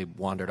inexplicably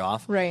wandered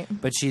off. Right.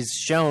 But she's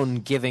shown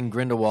giving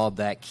Grindelwald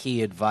that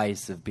key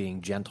advice of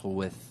being gentle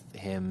with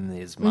him,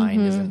 his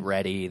mind isn't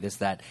ready, this,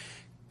 that.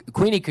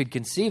 Queenie could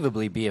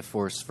conceivably be a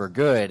force for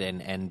good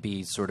and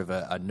be sort of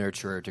a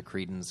nurturer to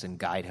Credence and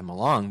guide him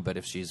along, but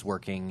if she's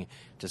working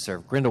to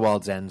serve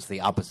Grindelwald's ends,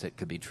 the opposite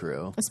could be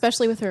true.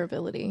 Especially with her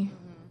ability.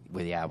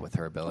 With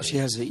her ability. She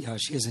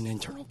has an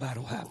internal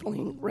battle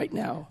happening right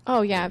now.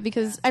 Oh, yeah,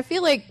 because I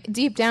feel like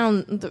deep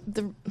down,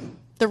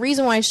 the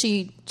reason why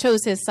she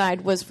chose his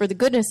side was for the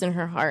goodness in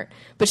her heart,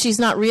 but she's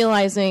not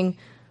realizing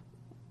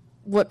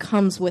what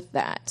comes with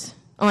that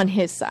on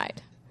his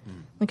side.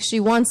 Like,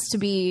 she wants to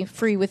be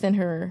free within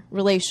her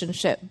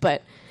relationship,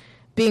 but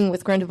being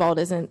with Grindelwald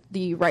isn't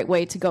the right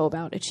way to go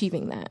about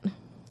achieving that.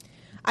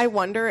 I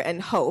wonder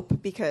and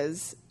hope,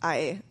 because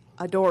I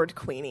adored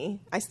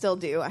Queenie. I still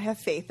do. I have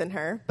faith in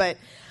her. But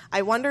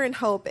I wonder and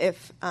hope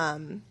if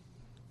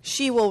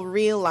she will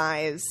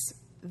realize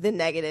the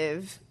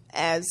negative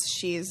as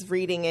she's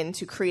reading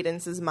into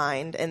Credence's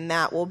mind, and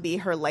that will be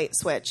her light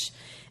switch.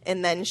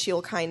 And then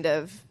she'll kind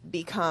of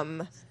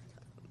become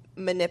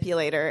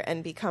manipulator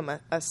and become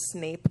a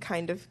Snape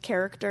kind of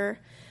character,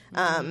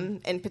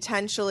 and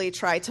potentially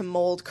try to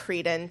mold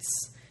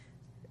Credence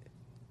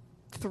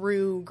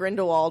through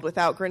Grindelwald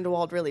without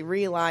Grindelwald really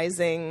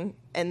realizing,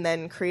 and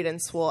then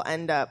Credence will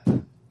end up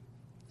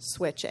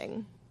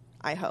switching,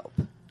 I hope.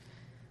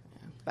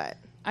 But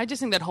I just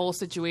think that whole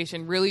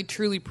situation really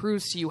truly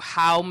proves to you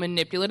how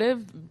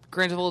manipulative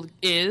Grindelwald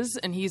is,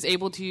 and he's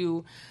able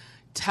to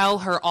tell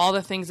her all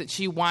the things that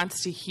she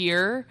wants to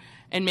hear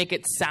and make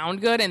it sound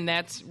good, and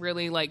that's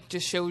really, like,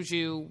 just shows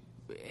you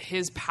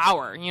his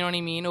power, you know what I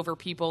mean, over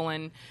people,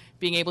 and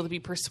being able to be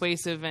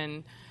persuasive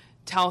and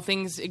tell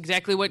things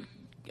exactly what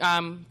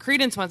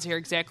Credence wants to hear,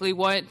 exactly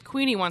what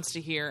Queenie wants to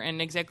hear,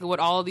 and exactly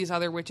what all of these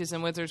other witches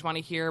and wizards want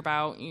to hear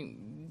about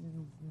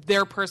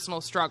their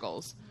personal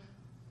struggles.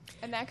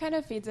 And that kind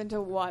of feeds into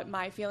what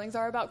my feelings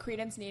are about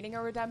Credence needing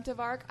a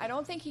redemptive arc. I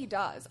don't think he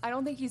does. I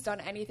don't think he's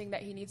done anything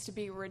that he needs to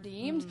be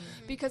redeemed,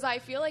 because I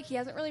feel like he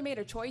hasn't really made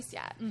a choice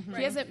yet.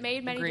 He hasn't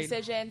made many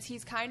decisions.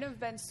 He's kind of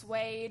been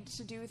swayed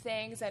to do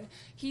things, and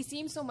he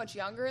seems so much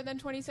younger than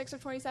 26 or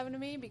 27 to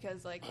me,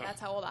 because, like,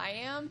 that's how old I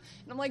am.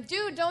 And I'm like,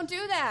 dude, don't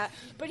do that.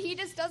 But he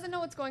just doesn't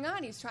know what's going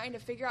on. He's trying to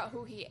figure out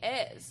who he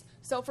is.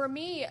 So for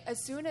me,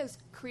 as soon as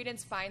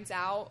Credence finds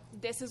out,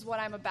 this is what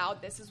I'm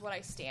about, this is what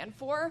I stand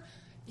for,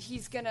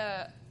 he's going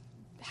to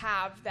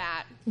have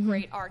that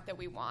great arc that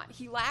we want.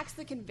 He lacks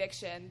the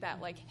conviction that,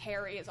 like,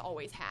 Harry has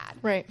always had.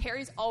 Right.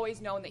 Harry's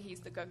always known that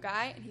he's the good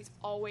guy, and he's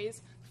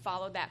always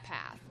followed that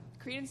path.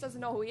 Credence doesn't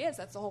know who he is.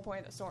 That's the whole point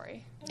of the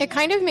story. It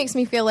kind of makes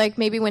me feel like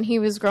maybe when he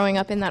was growing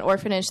up in that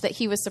orphanage that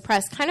he was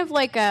suppressed, kind of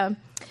like a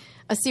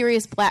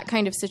Sirius Black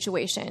kind of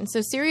situation.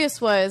 So Sirius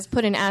was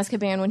put in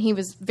Azkaban when he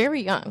was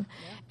very young,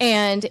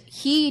 and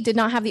he did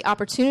not have the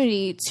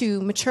opportunity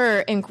to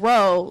mature and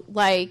grow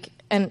like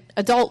an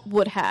adult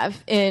would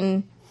have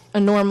in a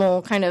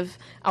normal kind of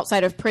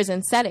outside of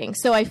prison setting.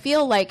 So I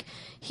feel like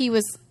he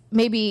was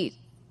maybe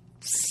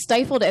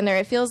stifled in there.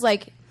 It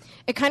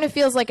kind of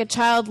feels like a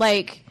child,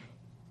 like,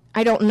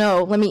 I don't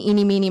know, let me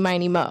eeny, meeny,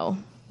 miny, mo.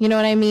 You know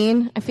what I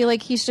mean? I feel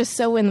like he's just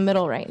so in the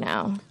middle right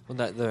now.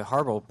 Well, the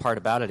horrible part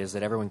about it is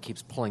that everyone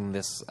keeps pulling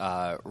this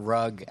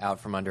rug out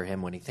from under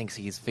him when he thinks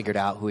he's figured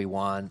out who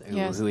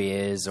he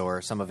is,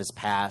 or some of his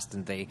past,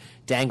 and they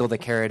dangle the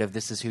carrot of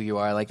this is who you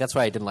are. Like, that's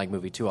why I didn't like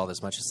movie 2 all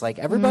this much. It's like,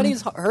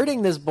 everybody's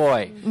hurting this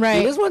boy. Right.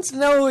 He just wants to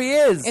know who he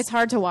is. It's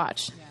hard to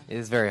watch. It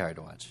is very hard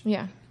to watch.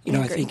 Yeah. You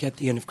know, I think at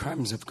the end of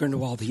Crimes of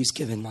Grindelwald, he's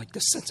given, like,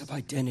 the sense of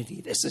identity.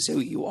 This is who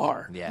you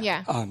are.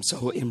 Yeah.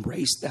 So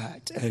embrace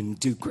that and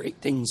do great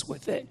things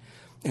with it.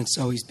 And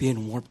so he's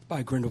being warped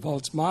by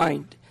Grindelwald's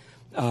mind,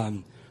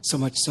 so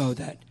much so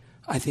that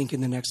I think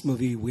in the next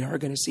movie we are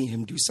going to see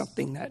him do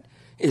something that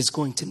is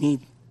going to need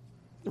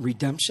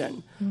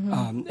redemption,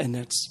 and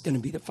that's going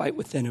to be the fight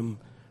within him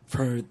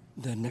for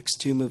the next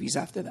 2 movies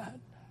after that.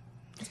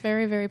 It's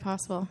very, very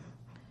possible.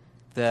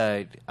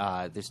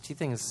 There's 2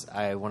 things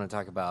I want to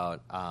talk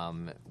about.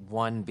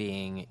 One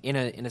being in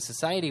a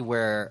society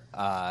where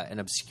an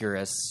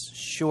obscurus,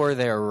 sure,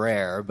 they're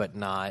rare, but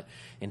not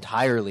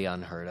entirely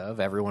unheard of.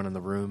 Everyone in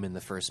the room in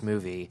the first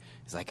movie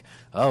is like,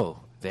 oh,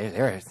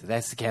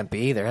 that can't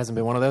be. There hasn't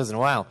been one of those in a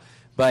while.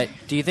 But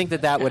do you think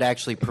that would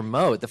actually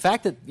promote the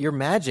fact that your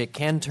magic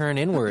can turn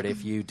inward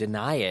if you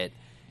deny it?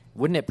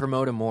 Wouldn't it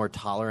promote a more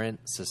tolerant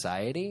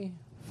society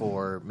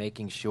for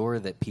making sure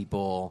that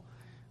people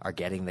are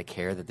getting the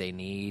care that they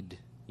need?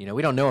 You know,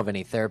 we don't know of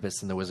any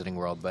therapists in the wizarding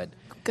world, but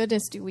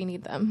goodness, do we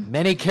need them.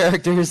 Many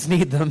characters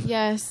need them.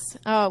 Yes.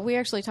 We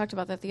actually talked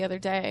about that the other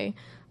day.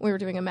 We were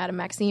doing a Madame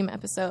Maxime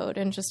episode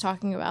and just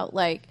talking about,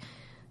 like,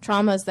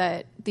 traumas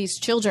that these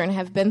children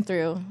have been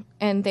through,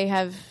 and they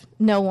have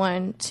no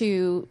one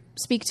to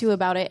speak to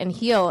about it and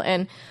heal.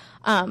 And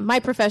my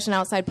profession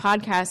outside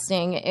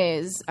podcasting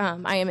is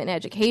I am in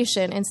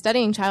education and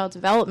studying child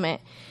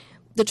development.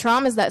 The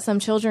traumas that some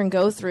children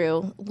go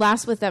through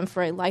last with them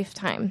for a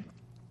lifetime,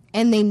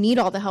 and they need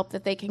all the help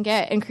that they can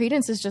get. And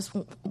Credence is just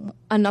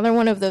another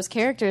one of those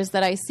characters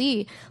that I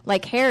see,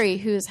 like Harry,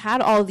 who's had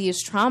all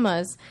these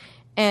traumas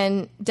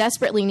and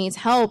desperately needs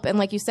help. And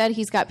like you said,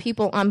 he's got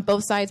people on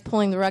both sides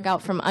pulling the rug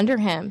out from under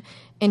him,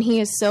 and he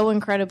is so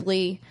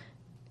incredibly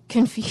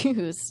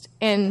confused.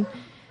 And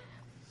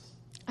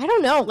I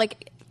don't know,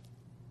 like,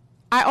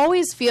 I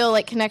always feel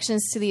like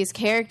connections to these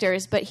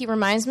characters, but he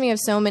reminds me of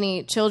so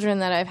many children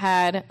that I've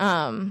had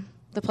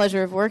the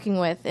pleasure of working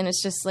with, and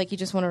it's just like you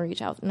just want to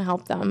reach out and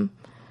help them.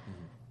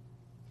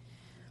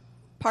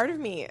 Part of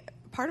me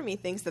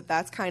thinks that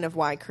that's kind of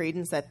why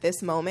Credence at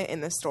this moment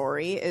in the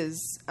story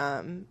is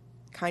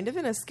kind of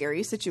in a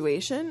scary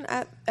situation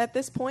at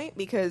this point,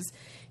 because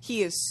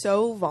he is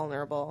so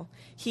vulnerable.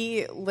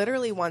 He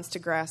literally wants to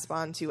grasp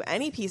onto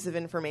any piece of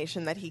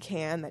information that he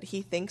can that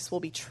he thinks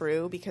will be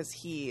true because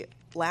he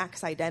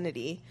lacks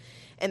identity.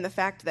 And the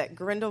fact that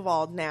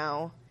Grindelwald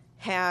now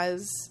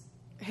has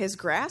his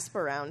grasp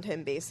around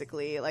him,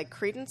 basically, like,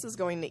 Credence is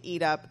going to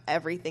eat up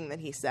everything that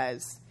he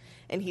says,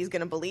 and he's going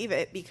to believe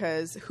it,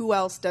 because who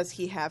else does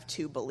he have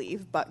to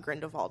believe but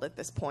Grindelwald at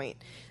this point?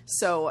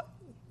 So,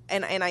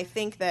 and I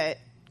think that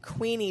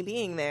Queenie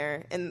being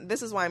there, and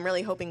this is why I'm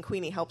really hoping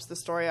Queenie helps the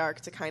story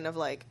arc to kind of,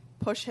 like,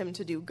 push him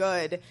to do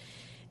good,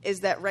 is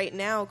that right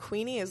now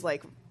Queenie is,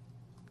 like,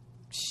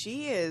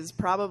 she is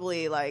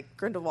probably, like,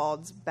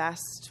 Grindelwald's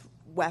best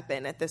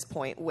weapon at this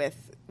point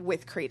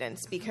with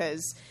Credence,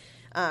 because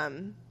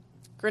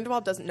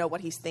Grindelwald doesn't know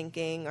what he's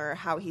thinking or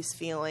how he's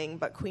feeling,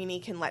 but Queenie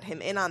can let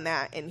him in on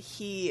that, and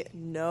he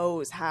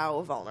knows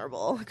how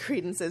vulnerable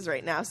Credence is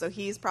right now. So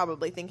he's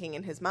probably thinking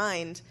in his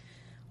mind,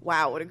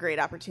 wow, what a great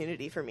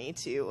opportunity for me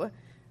to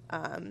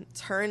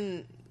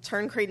turn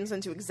Credence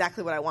into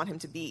exactly what I want him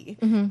to be,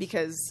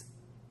 because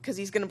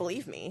he's going to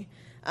believe me.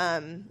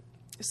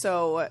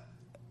 So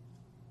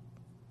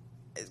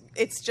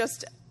it's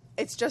just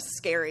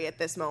scary at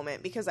this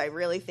moment, because I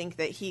really think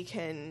that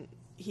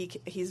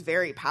he's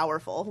very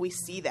powerful. We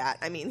see that.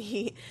 I mean,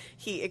 he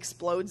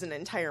explodes an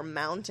entire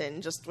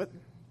mountain just with,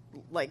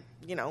 like,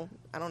 you know,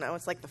 I don't know.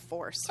 It's like the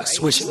Force, right? A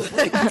swish and a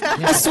flick.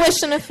 A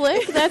swish and a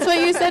flick? That's what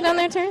you said down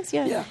there, Terrence?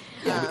 Yeah.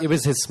 It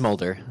was his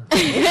smolder.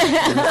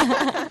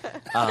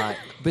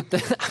 But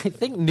I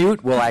think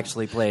Newt will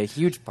actually play a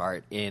huge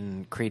part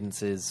in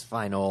Credence's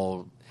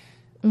final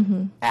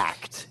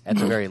act, at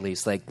the very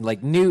least.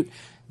 Like Newt,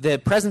 the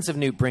presence of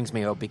Newt brings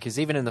me hope, because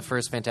even in the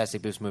first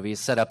Fantastic Beasts movie,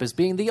 it's set up as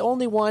being the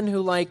only one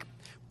who, like,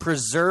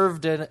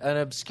 preserved an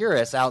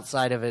Obscurus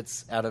outside of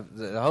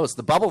the host.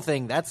 The bubble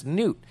thing, that's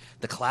Newt.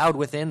 The cloud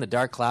within, the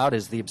dark cloud,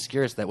 is the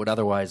Obscurus that would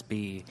otherwise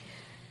be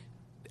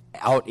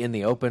out in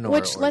the open.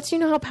 Which lets you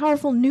know how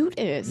powerful Newt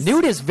is.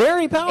 Newt is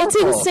very powerful. It's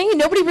insane.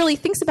 Nobody really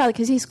thinks about it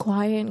because he's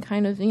quiet and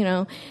kind of, you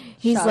know,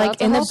 he's Shout like out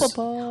to in the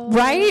Hufflepuff.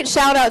 right.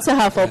 Shout out to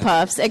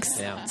Hufflepuffs,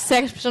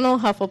 exceptional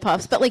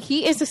Hufflepuffs. But like,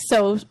 he is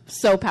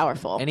so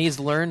powerful, and he's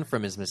learned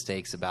from his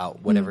mistakes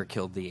about whatever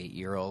killed the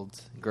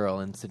 8-year-old girl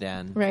in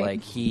Sudan. Right.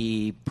 Like,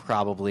 he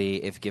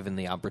probably, if given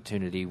the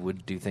opportunity,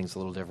 would do things a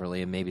little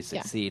differently and maybe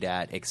succeed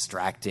at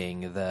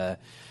extracting the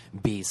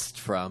beast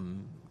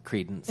from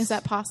Credence. Is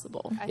that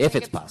possible? If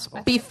it's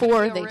possible.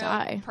 Before it's they a real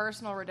die.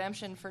 Personal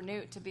redemption for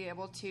Newt to be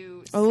able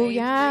to Oh, save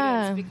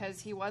yeah. Credence,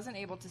 because he wasn't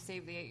able to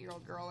save the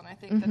 8-year-old girl, and I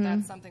think that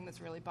that's something that's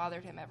really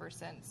bothered him ever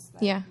since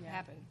that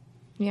happened.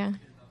 Yeah.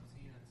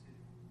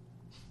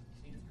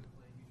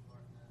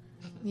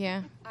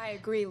 Yeah. I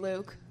agree,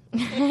 Luke.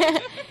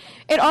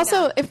 It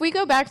also, if we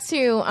go back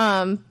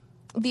to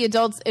the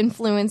adults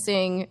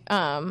influencing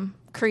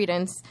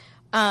Credence,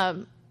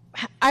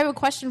 I have a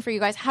question for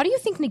you guys. How do you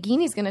think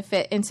Nagini's going to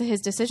fit into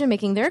his decision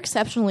making? They're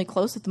exceptionally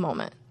close at the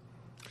moment.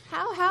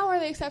 How are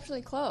they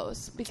exceptionally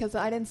close? Because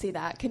I didn't see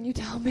that. Can you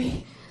tell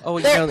me? Oh,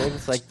 you know, it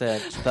was like the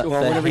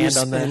Whenever you hand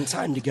on spend the...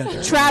 time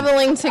together.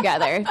 Traveling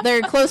together.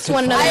 They're close to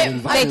one another.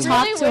 They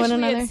talk really to one wish we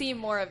another. had seen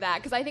more of that,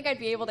 because I think I'd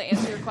be able to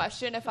answer your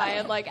question if I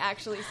had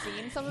actually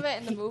seen some of it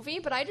in the movie,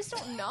 but I just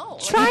don't know.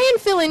 Try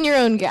and fill in your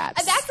own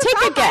gaps. That's the Take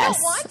a problem. guess.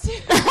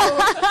 I don't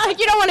want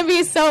to. You don't want to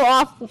be so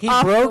off. He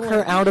off broke the her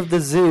limb. out of the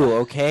zoo,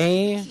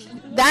 okay?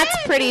 That's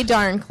pretty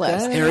darn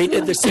close. Harry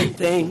did the same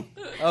thing.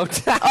 Oh,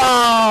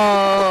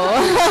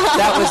 Oh.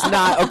 that was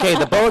not... Okay,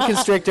 the boa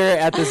constrictor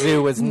at the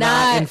zoo was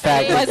not in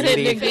fact, it wasn't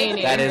Nagini.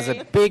 Nagini. That is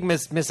a big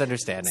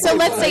misunderstanding. So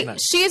let's say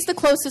she is the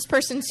closest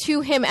person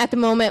to him at the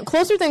moment,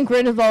 closer than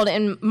Grindelwald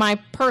in my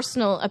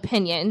personal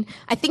opinion.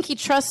 I think he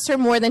trusts her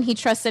more than he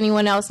trusts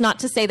anyone else, not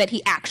to say that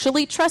he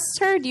actually trusts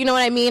her. Do you know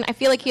what I mean? I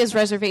feel like he has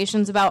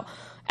reservations about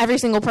every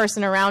single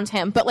person around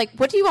him. But,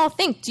 what do you all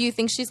think? Do you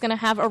think she's going to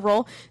have a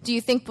role? Do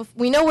you think...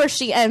 We know where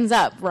she ends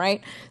up,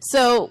 right?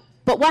 So...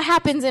 But what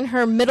happens in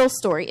her middle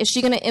story? Is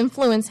she going to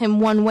influence him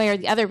one way or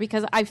the other?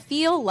 Because I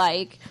feel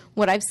like,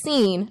 what I've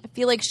seen, I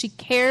feel like she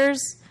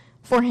cares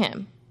for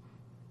him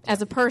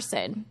as a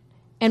person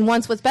and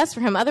wants what's best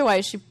for him.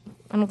 Otherwise,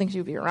 I don't think she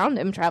would be around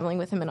him, traveling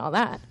with him and all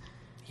that.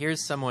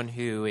 here's someone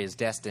who is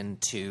destined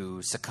to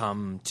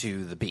succumb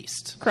to the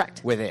beast. Correct.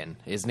 Within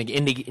is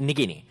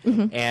Nagini.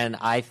 Mhm. And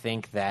I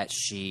think that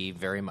she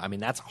I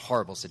mean, that's a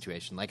horrible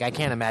situation. Like, I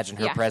can't imagine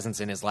her Yeah. presence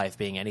in his life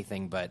being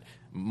anything but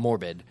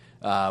morbid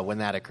when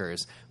that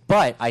occurs.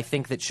 But I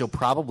think that she'll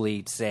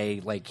probably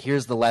say, like,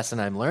 here's the lesson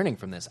I'm learning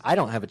from this. I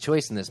don't have a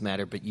choice in this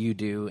matter, but you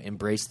do.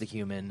 Embrace the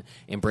human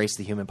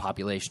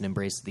population,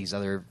 embrace these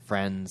other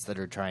friends that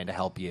are trying to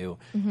help you,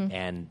 Mhm.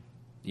 and,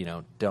 you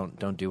know,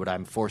 don't do what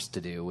I'm forced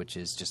to do, which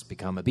is just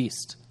become a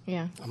beast.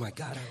 Yeah. Oh my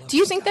God, I love Do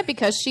you think that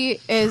because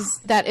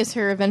that is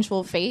her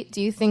eventual fate, do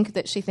you think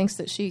that she thinks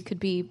that she could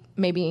be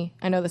maybe,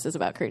 I know this is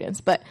about Credence,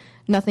 but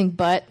nothing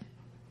but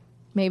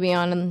maybe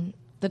on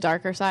the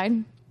darker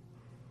side?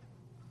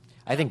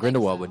 I think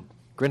Grindelwald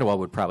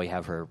would probably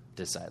have her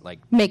decide, like,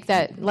 Make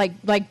that,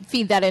 like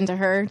feed that into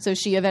her so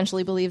she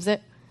eventually believes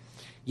it?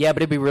 yeah,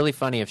 but it'd be really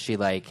funny if she,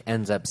 like,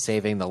 ends up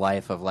saving the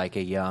life of, like,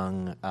 a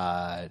young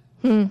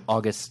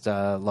August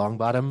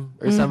Longbottom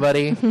or Mm.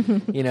 somebody.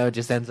 You know,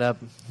 just ends up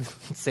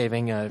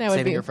saving That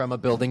would be- her from a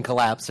building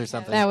collapse or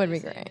something. That would be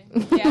great.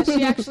 Yeah,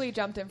 she actually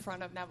jumped in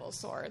front of Neville's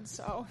sword,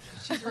 so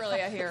she's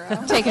really a hero.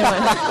 Taking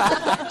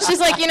one.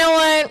 She's like, you know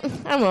what?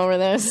 I'm over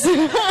this.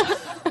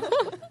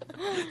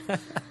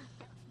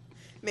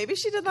 Maybe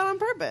she did that on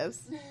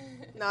purpose.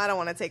 No, I don't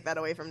want to take that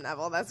away from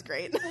Neville. That's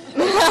great.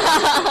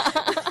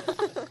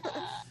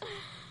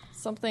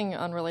 Something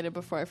unrelated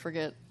before I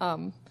forget.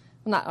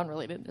 Not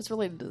unrelated. It's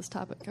related to this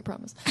topic, I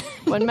promise.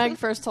 When Meg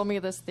first told me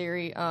this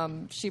theory,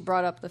 she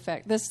brought up the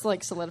fact, this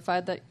like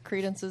solidified that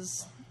Credence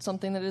is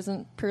something that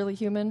isn't purely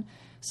human.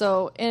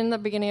 So in the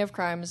beginning of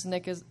Crimes,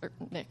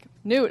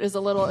 Newt is a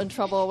little in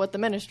trouble with the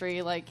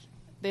Ministry. Like,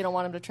 they don't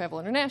want him to travel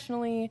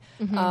internationally.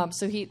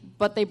 Mhm.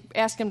 But they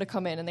ask him to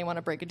come in and they want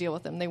to break a deal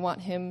with him. They want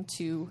him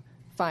to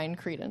find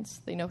Credence.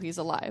 They know he's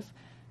alive.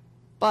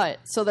 But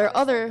so their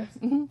other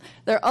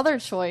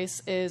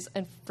choice is,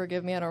 and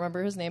forgive me, I don't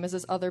remember his name, is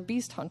this other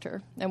beast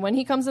hunter. And when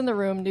he comes in the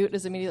room, Newt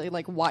is immediately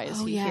like, why is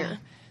he here?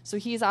 So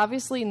he's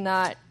obviously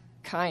not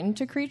kind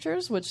to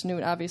creatures, which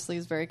Newt obviously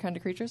is very kind to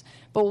creatures.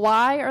 But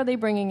why are they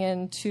bringing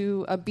in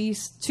two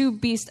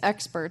beast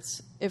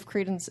experts if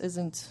Credence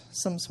isn't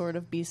some sort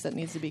of beast that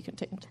needs to be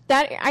contained?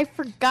 That I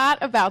forgot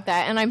about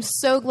that, and I'm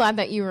so glad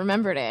that you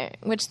remembered it.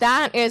 Which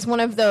that is one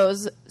of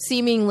those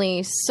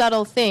seemingly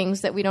subtle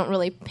things that we don't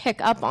really pick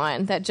up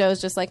on. That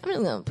Joe's just like, I'm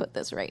just going to put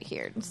this right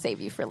here and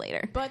save you for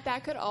later. But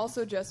that could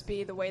also just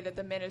be the way that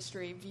the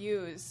Ministry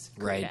views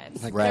Right.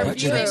 Credence. Like, They're right.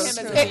 viewing him as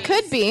a It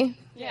could be.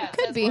 Yeah, It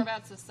could that's be. more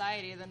about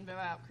society than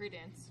about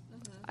Credence.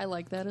 I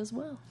like that as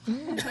well.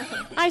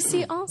 I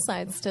see all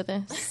sides to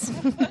this.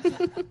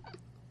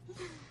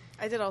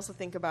 I did also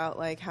think about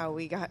like how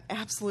we got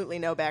absolutely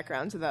no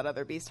background to that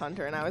other beast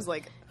hunter, and I was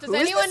like, Does who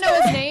is anyone this know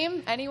guy? his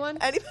name? Anyone?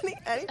 Anybody?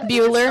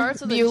 Bueller.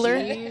 Starts with a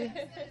Bueller. G.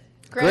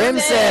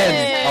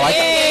 Grimson! Oh,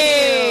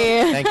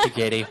 Yay! Thank you,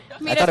 Katie.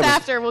 Meet us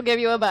after. We'll give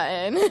you a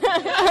button.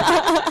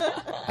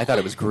 I thought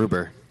it was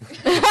Gruber.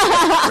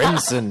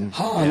 Grimson.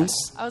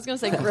 Hans. I was going to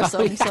say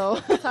Grissom, so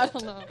I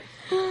don't know.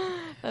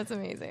 That's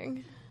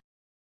amazing.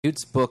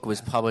 Newt's book was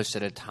published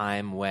at a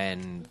time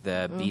when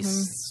the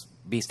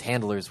beast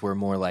handlers were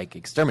more like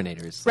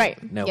exterminators.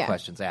 Right, No yeah.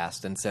 questions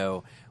asked. And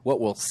so what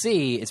we'll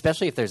see,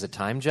 especially if there's a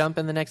time jump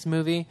in the next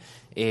movie,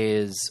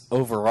 is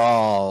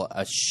overall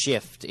a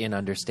shift in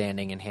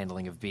understanding and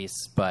handling of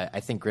beasts. But I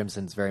think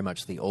Grimson's very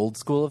much the old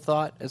school of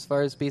thought as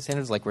far as beast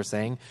handlers, like we're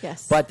saying.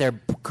 Yes. But there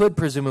could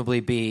presumably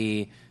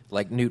be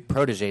like Newt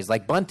proteges,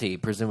 like Bunty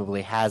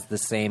presumably has the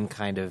same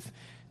kind of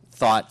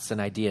thoughts and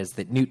ideas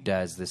that Newt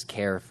does, this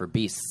care for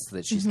beasts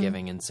that she's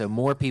giving. And so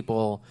more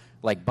people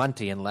like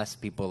Bunty and less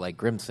people like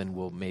Grimson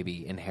will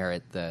maybe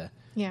inherit the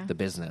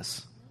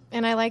business.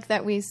 And I like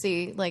that we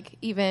see, like,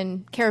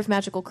 even care of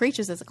magical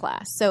creatures as a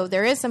class. So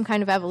there is some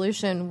kind of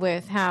evolution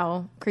with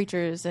how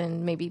creatures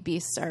and maybe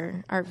beasts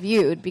are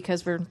viewed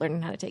because we're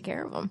learning how to take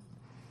care of them.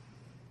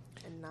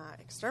 And not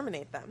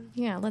exterminate them.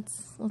 Yeah,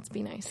 let's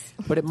be nice.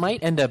 But it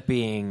might end up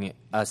being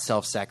a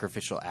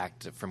self-sacrificial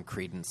act from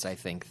Credence, I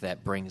think,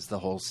 that brings the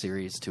whole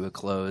series to a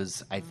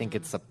close. I think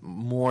it's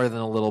more than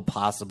a little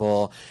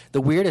possible. The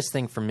weirdest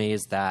thing for me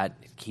is that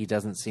he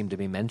doesn't seem to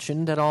be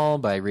mentioned at all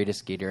by Rita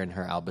Skeeter in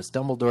her Albus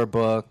Dumbledore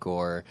book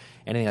or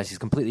anything else. He's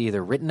completely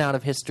either written out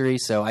of history,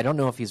 so I don't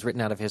know if he's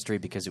written out of history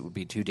because it would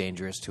be too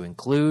dangerous to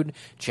include,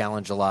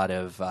 challenge a lot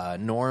of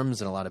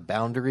norms and a lot of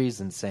boundaries,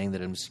 and saying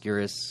that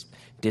Obscurus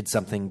did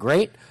something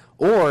great,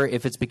 or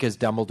if it's because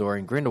Dumbledore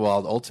and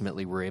Grindelwald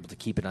ultimately were able to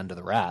keep it under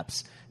the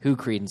wraps, who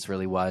Credence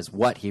really was,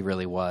 what he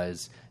really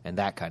was, and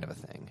that kind of a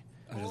thing.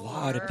 A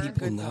lot of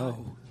people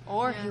know.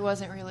 Or he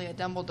wasn't really a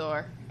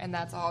Dumbledore, and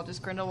that's all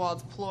just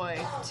Grindelwald's ploy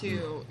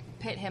to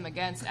pit him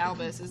against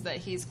Albus, is that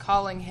he's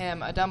calling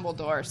him a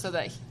Dumbledore so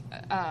that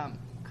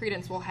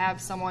Credence will have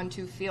someone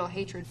to feel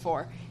hatred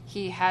for.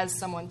 He has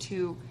someone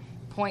to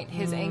point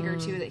his anger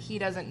to, that he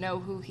doesn't know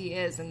who he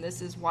is, and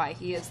this is why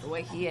he is the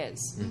way he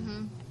is.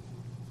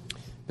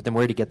 But then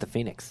where'd he get the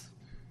Phoenix?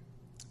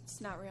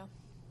 It's not real.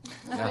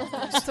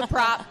 It's a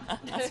prop.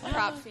 It's a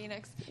prop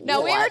Phoenix.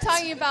 No, we were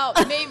talking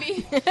about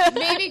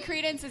maybe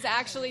Credence is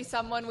actually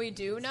someone we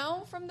do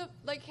know from the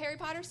Harry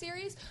Potter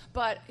series,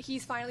 but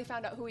he's finally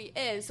found out who he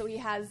is, so he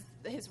has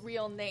his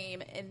real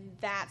name in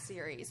that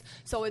series.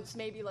 So it's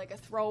maybe like a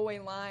throwaway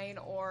line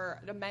or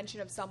a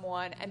mention of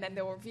someone, and then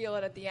they'll reveal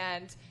it at the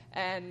end,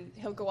 and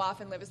he'll go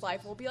off and live his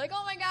life. We'll be like,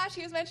 oh my gosh,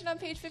 he was mentioned on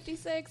page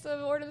 56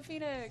 of Order of the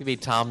Phoenix. You'd be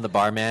Tom the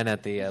barman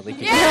at the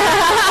Leaky.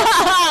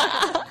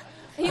 Yeah.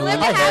 He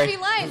lived a happy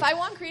life. I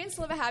want Credence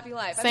to live a happy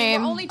life. Same. I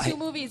mean, we're only 2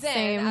 movies in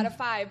Same. out of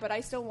 5, but I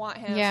still want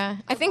him. Yeah,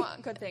 I think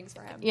want good things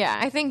for him. Yeah,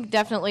 I think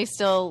definitely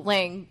still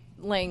laying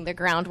the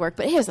groundwork,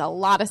 but it is a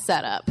lot of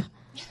setup.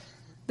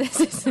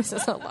 This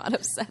is a lot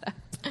of setup.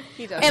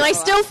 He does And I a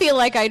still lot. feel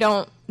like I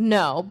don't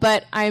know,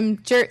 but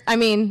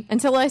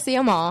until I see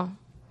them all,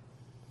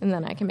 and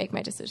then I can make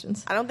my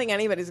decisions. I don't think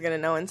anybody's going to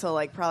know until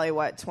probably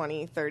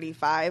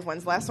 2035.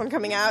 When's the last one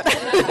coming out?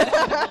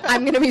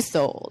 I'm going to be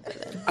sold.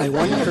 I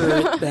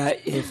wonder that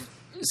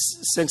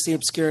since the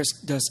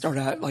Obscurus does start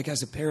out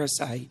as a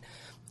parasite,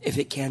 if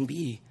it can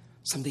be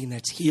something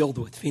that's healed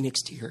with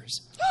Phoenix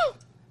tears.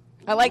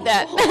 I like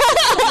that.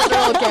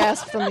 Literal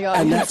gasp from the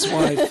audience. And that's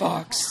why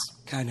Fox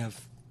kind of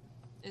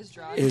is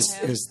drawn to him.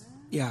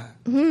 Yeah.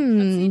 But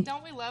see,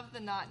 don't we love the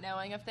not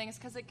knowing of things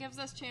because it gives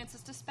us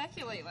chances to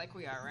speculate like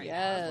we are right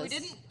now.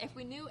 If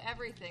we knew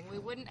everything, we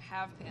wouldn't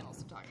have panels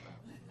to talk about.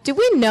 Do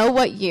we know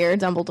what year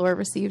Dumbledore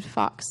received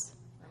Fox?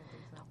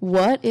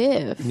 What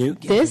if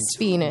this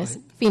Phoenix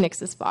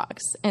is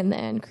Fox, and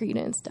then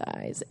Credence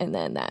dies, and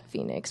then that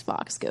Phoenix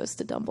Fox goes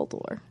to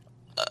Dumbledore?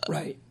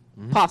 Right.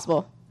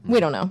 Possible. We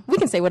don't know. We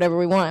can say whatever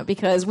we want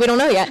because we don't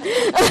know yet.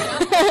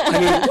 I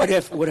mean, what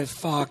if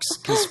Fox,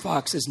 because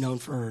Fox is known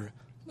for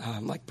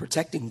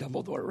protecting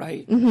Dumbledore,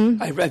 right?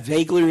 Mm-hmm. I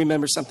vaguely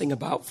remember something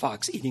about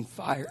Fox eating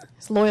fire.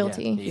 It's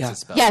loyalty. Yeah.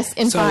 Yes,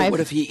 in 5. So what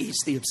if he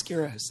eats the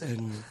Obscurus?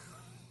 And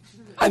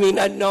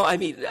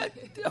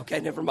okay,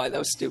 never mind. That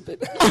was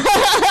stupid.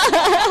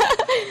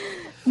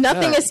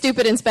 Nothing is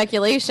stupid in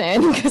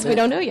speculation because we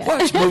don't know yet.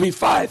 Watch movie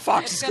 5.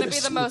 Fox It's is going to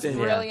be the most in.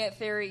 brilliant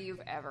theory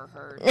you've ever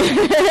heard.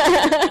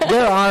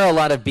 There are a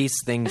lot of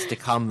Beast things to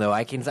come, though.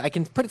 I can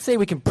say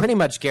we can pretty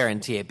much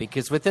guarantee it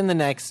because within the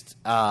next,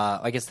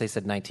 I guess they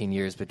said 19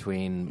 years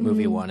between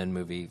movie 1 and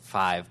movie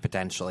 5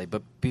 potentially,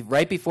 but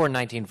right before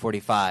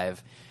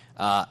 1945.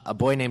 A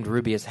boy named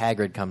Rubeus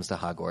Hagrid comes to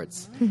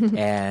Hogwarts,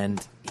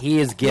 and he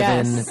is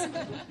given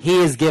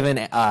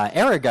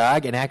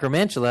Aragog and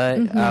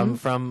Acromantula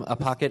from a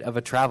pocket of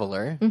a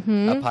traveler,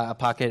 a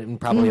pocket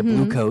and probably a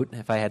blue coat,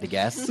 if I had to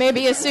guess.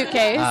 Maybe a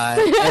suitcase.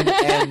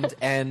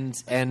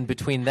 And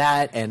between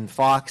that and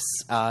Fawkes,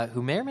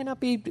 who may or may not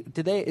be,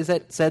 is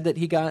that said that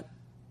he got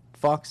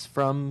Fawkes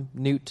from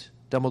Newt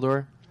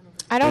Dumbledore?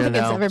 I don't think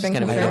it's ever been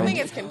confirmed. I don't think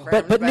it's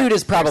confirmed. But Newt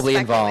is probably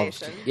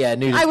involved. Yeah,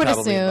 Newt is I would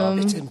probably assume.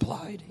 involved. It's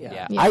implied.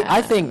 Yeah.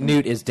 I think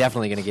Newt is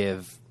definitely going to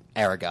give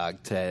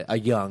Aragog to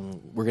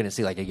we're going to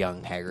see a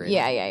young Hagrid.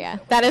 Yeah.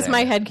 That is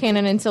my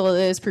headcanon until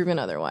it is proven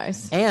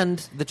otherwise. And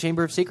the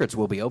Chamber of Secrets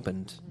will be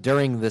opened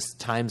during this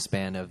time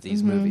span of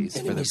these movies.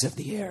 Enemies of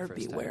the air,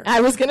 beware. I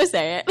was going to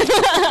say it.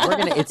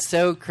 It's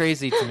so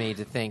crazy to me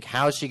to think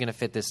how is she going to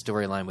fit this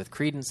storyline with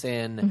Credence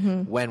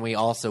in when we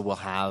also will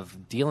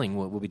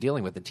we'll be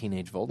dealing with the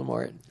teenage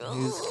Voldemort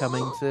who's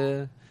coming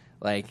to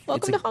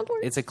Welcome to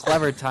Hogwarts. It's a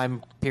clever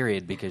time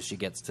period because she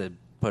gets to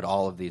put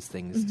all of these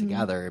things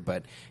together,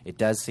 but it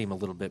does seem a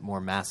little bit more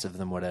massive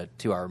than what a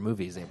 2-hour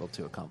movie is able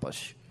to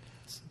accomplish.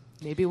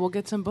 Maybe we'll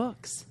get some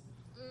books.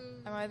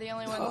 Am I the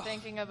only one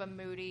thinking of a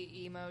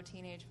moody, emo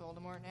teenage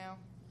Voldemort now?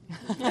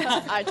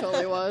 I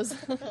totally was.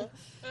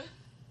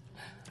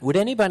 Would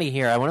anybody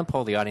here, I want to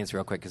poll the audience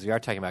real quick because we are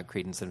talking about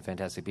Credence and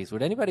Fantastic Beasts.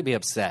 Would anybody be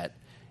upset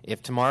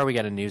if tomorrow we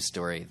got a news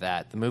story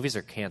that the movies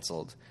are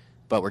canceled,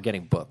 but we're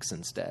getting books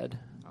instead?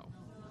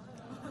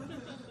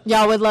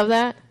 Y'all would love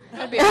that?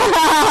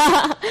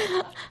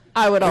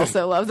 I would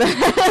also love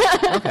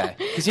that. Okay.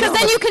 Because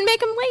then you can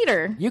make them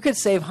later. You could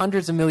save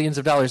hundreds of millions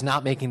of dollars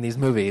not making these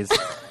movies.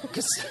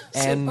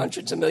 Save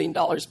hundreds of $1 million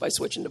by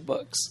switching to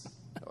books.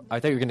 I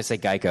thought you were going to say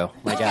Geico.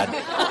 My God.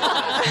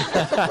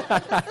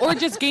 Or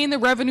just gain the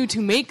revenue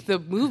to make the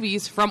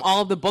movies from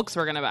all of the books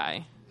we're going to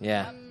buy.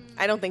 Yeah.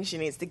 I don't think she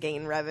needs to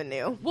gain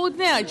revenue. Well,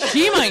 yeah,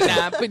 she might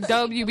not, but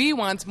WB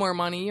wants more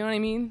money. You know what I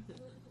mean?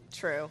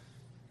 True.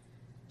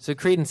 So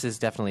Credence is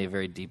definitely a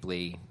very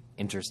deeply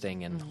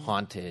interesting and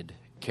haunted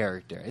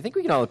character. I think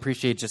we can all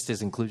appreciate just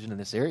his inclusion in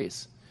the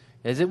series.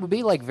 As it would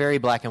be very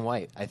black and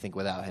white, I think,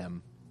 without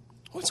him.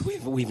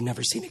 We've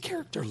never seen a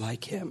character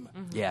like him.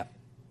 Yeah.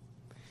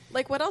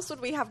 What else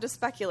would we have to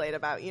speculate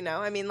about,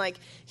 I mean,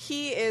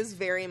 he is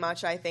very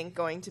much, I think,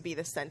 going to be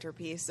the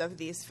centerpiece of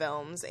these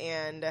films,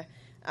 and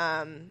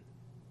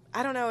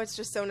I don't know, it's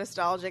just so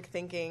nostalgic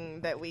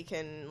thinking that we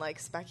can,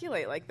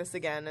 speculate like this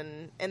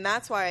again, and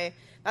that's why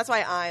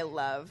I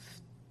love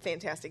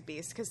Fantastic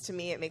Beasts, because to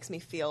me it makes me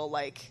feel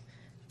like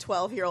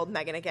 12-year-old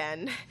Megan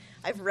again.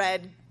 I've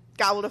read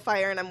Goblet of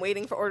Fire, and I'm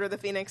waiting for Order of the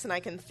Phoenix, and I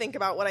can think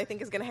about what I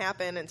think is going to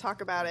happen and talk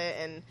about it,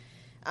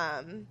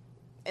 and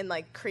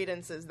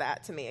Credence is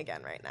that to me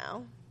again right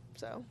now.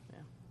 So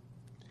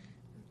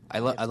I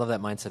love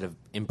that mindset of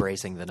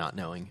embracing the not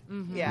knowing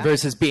Yeah.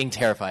 versus being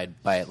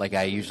terrified by it. Like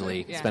I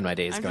usually spend my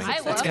days going, I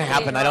 "What's love going to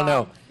happen? being I don't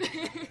know.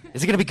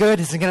 Is it going to be good?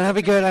 Is it going to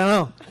be good? I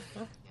don't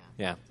know."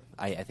 Yeah,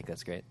 I think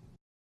that's great.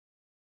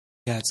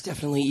 Yeah, it's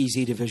definitely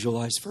easy to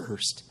visualize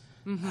first,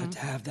 to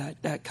have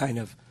that kind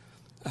of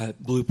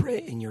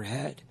blueprint in your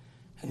head.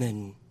 And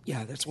then,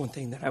 yeah, that's one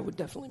thing that I would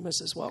definitely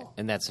miss as well.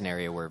 And that's an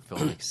area where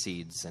film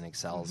exceeds and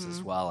excels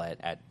as well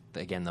at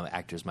again, the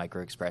actor's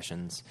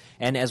micro-expressions.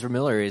 And Ezra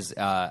Miller is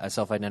a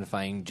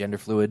self-identifying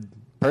gender-fluid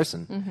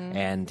person.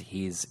 And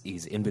he's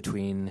in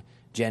between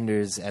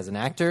genders as an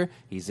actor.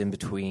 He's in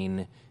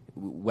between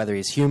whether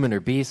he's human or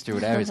beast or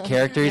whatever. His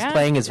character he's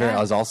playing is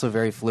also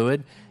very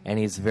fluid. And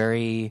he's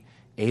very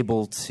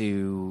able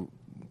to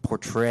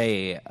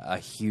portray a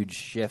huge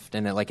shift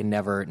and like a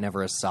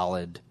never a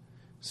solid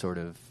sort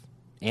of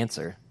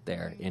answer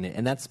there in it.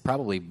 And that's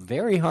probably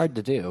very hard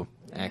to do,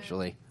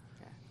 actually.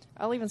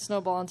 I'll even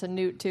snowball into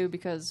Newt too,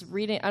 because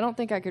I don't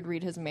think I could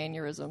read his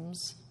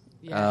mannerisms.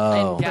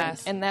 Oh.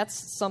 And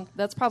that's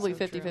probably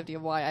 50-50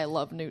 of why I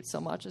love Newt so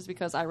much, is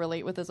because I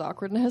relate with his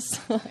awkwardness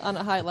on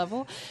a high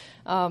level.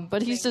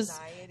 But he's just,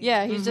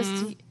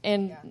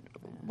 and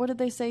what did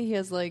they say? He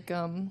has like,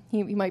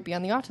 he might be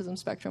on the autism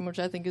spectrum, which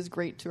I think is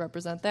great to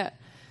represent that.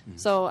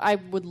 So I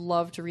would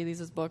love to read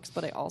these as books,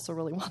 but I also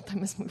really want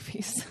them as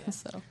movies.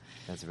 So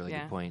that's a really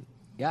good point.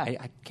 Yeah,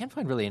 I can't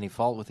find really any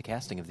fault with the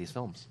casting of these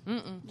films,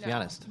 to be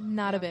honest.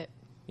 Not a bit.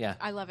 Yeah.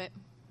 I love it.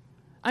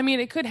 I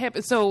mean, it could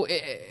happen. So,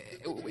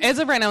 as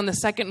of right now, in the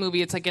second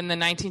movie, it's like in the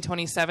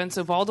 1927.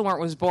 So, Voldemort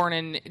was born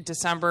in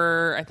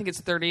December, I think it's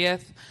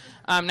 30th,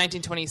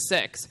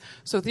 1926.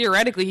 So,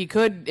 theoretically, he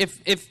could,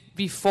 if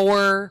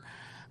before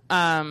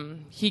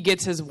he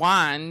gets his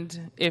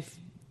wand,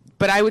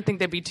 but I would think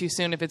that'd be too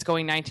soon if it's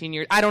going 19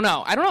 years. I don't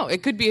know.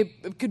 It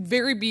could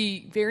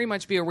very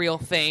much be a real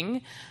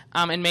thing,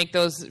 and make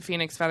those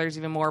Phoenix feathers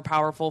even more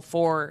powerful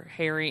for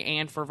Harry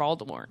and for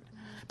Voldemort.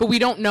 But we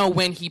don't know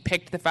when he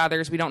picked the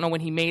feathers. We don't know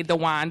when he made the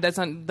wand. That's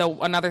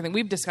another thing.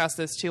 We've discussed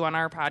this, too, on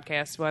our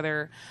podcast,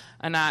 whether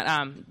or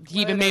not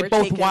he even made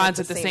both wands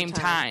at the same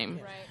time.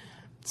 Right.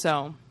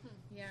 So.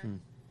 Yeah.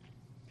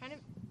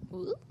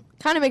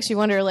 Kind of makes you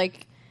wonder,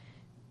 like,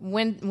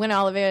 when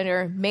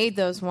Ollivander made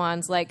those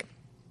wands, like,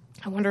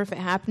 I wonder if it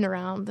happened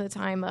around the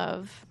time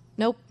of...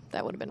 Nope,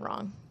 that would have been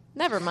wrong.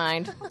 Never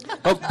mind.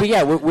 But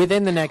yeah,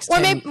 within the next. Or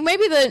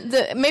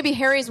maybe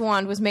Harry's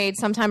wand was made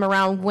sometime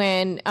around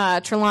when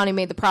Trelawney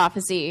made the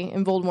prophecy,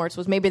 and Voldemort's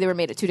was maybe they were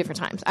made at two different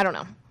times. I don't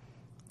know.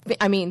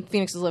 I mean,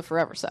 phoenixes live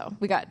forever, so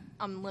we got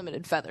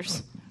unlimited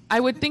feathers. I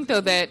would think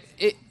though that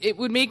it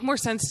would make more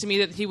sense to me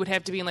that he would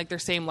have to be in like their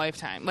same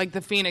lifetime, like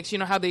the phoenix. You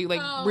know how they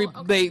like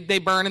they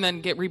burn and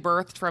then get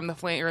rebirthed from the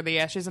flame or the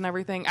ashes and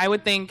everything. I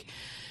would think.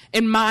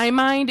 In my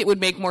mind, it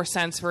would make more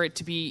sense for it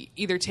to be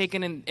either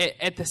taken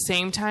at the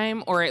same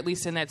time or at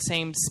least in that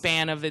same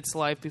span of its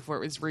life before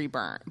it was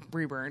reborn.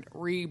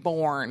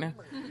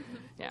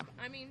 Yeah.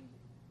 I mean,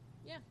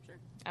 yeah, sure.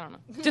 I don't know.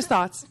 Just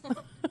thoughts.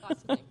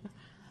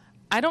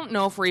 I don't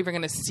know if we're even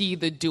going to see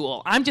the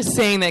duel. I'm just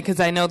saying that because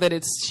I know that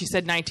she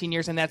said 19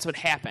 years and that's what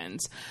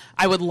happens.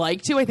 I would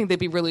like to. I think that'd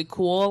be really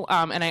cool.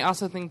 And I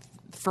also think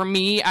for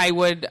me, I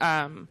would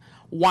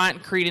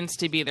want Credence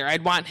to be there.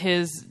 I'd want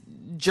his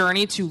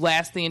journey to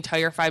last the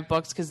entire 5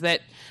 books because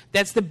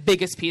that's the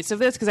biggest piece of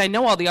this because I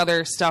know all the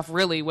other stuff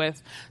really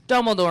with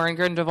Dumbledore and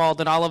Grindelwald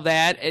and all of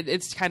that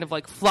it's kind of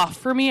like fluff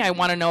for me. I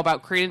want to know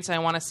about Credence and I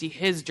want to see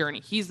his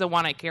journey. He's the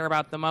one I care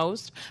about the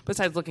most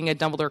besides looking at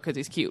Dumbledore because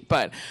he's cute,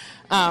 but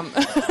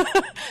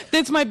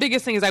that's my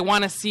biggest thing is I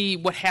want to see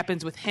what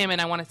happens with him and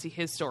I want to see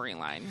his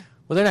storyline.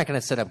 Well, they're not going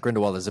to set up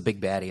Grindelwald as a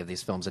big baddie of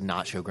these films and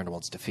not show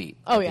Grindelwald's defeat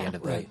at the end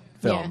of the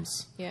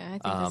films. Yeah, I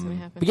think that's going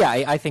to happen. But yeah,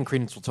 I think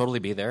Credence will totally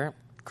be there.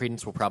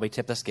 Credence will probably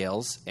tip the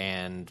scales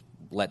and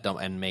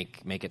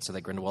make it so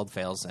that Grindelwald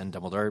fails and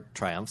Dumbledore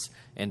triumphs,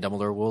 and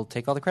Dumbledore will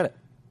take all the credit.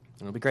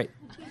 It'll be great.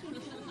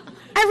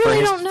 I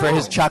really don't know. For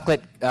his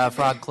chocolate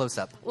frog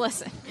close-up.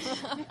 Listen,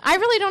 I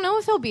really don't know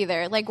if he'll be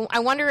there. Like, I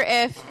wonder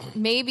if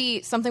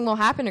maybe something will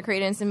happen to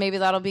Credence, and maybe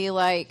that'll be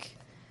like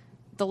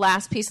the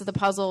last piece of the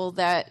puzzle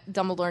that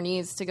Dumbledore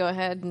needs to go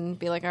ahead and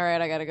be like, all right,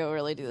 I got to go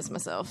really do this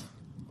myself.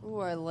 Ooh,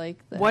 I like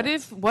that. What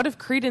if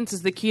Credence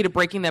is the key to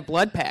breaking that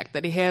blood pact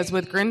that he has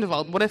with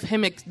Grindelwald? What if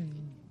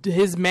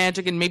his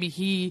magic and maybe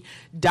he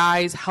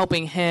dies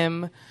helping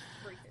him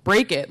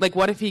break it? Like,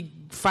 what if he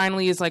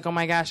finally is like, oh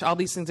my gosh, all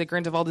these things that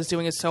Grindelwald is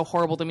doing is so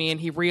horrible to me,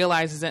 and he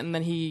realizes it, and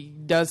then he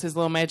does his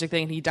little magic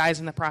thing, and he dies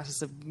in the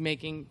process of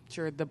making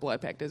sure the blood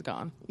pact is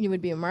gone. You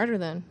would be a martyr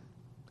then.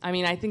 I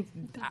mean, I think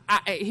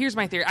here's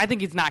my theory. I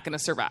think he's not going to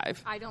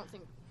survive. I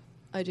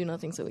do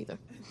not think so either.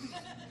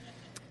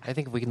 I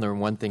think if we can learn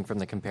one thing from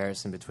the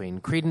comparison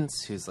between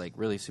Credence, who's like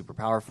really super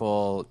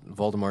powerful,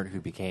 Voldemort,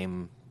 who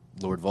became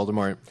Lord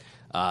Voldemort,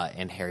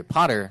 and Harry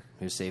Potter,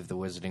 who saved the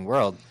Wizarding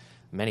World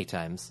many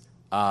times,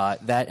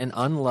 that an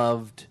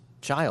unloved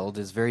child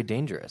is very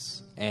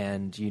dangerous.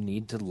 And you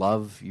need to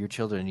love your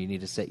children. You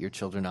need to set your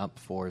children up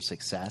for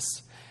success.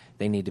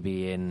 They need to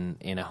be in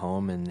a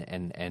home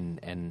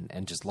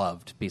and just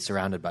loved, be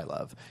surrounded by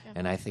love. Yeah.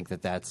 And I think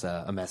that's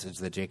a message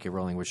that J.K.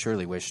 Rowling would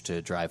surely wish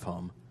to drive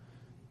home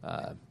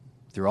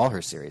through all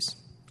her series.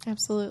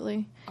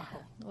 Absolutely. I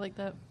like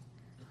that.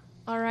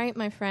 All right,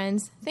 my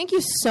friends. Thank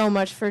you so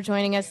much for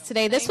joining us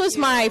today. This was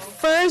my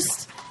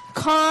first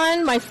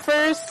con, my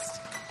first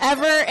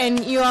ever,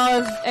 and you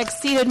all have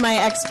exceeded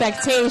my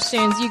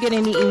expectations. You get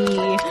an E.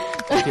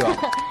 Thank you all.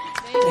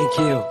 Thank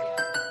you.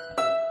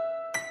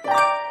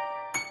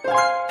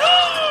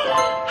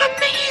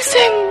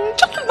 Amazing!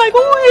 Just my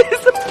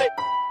voice!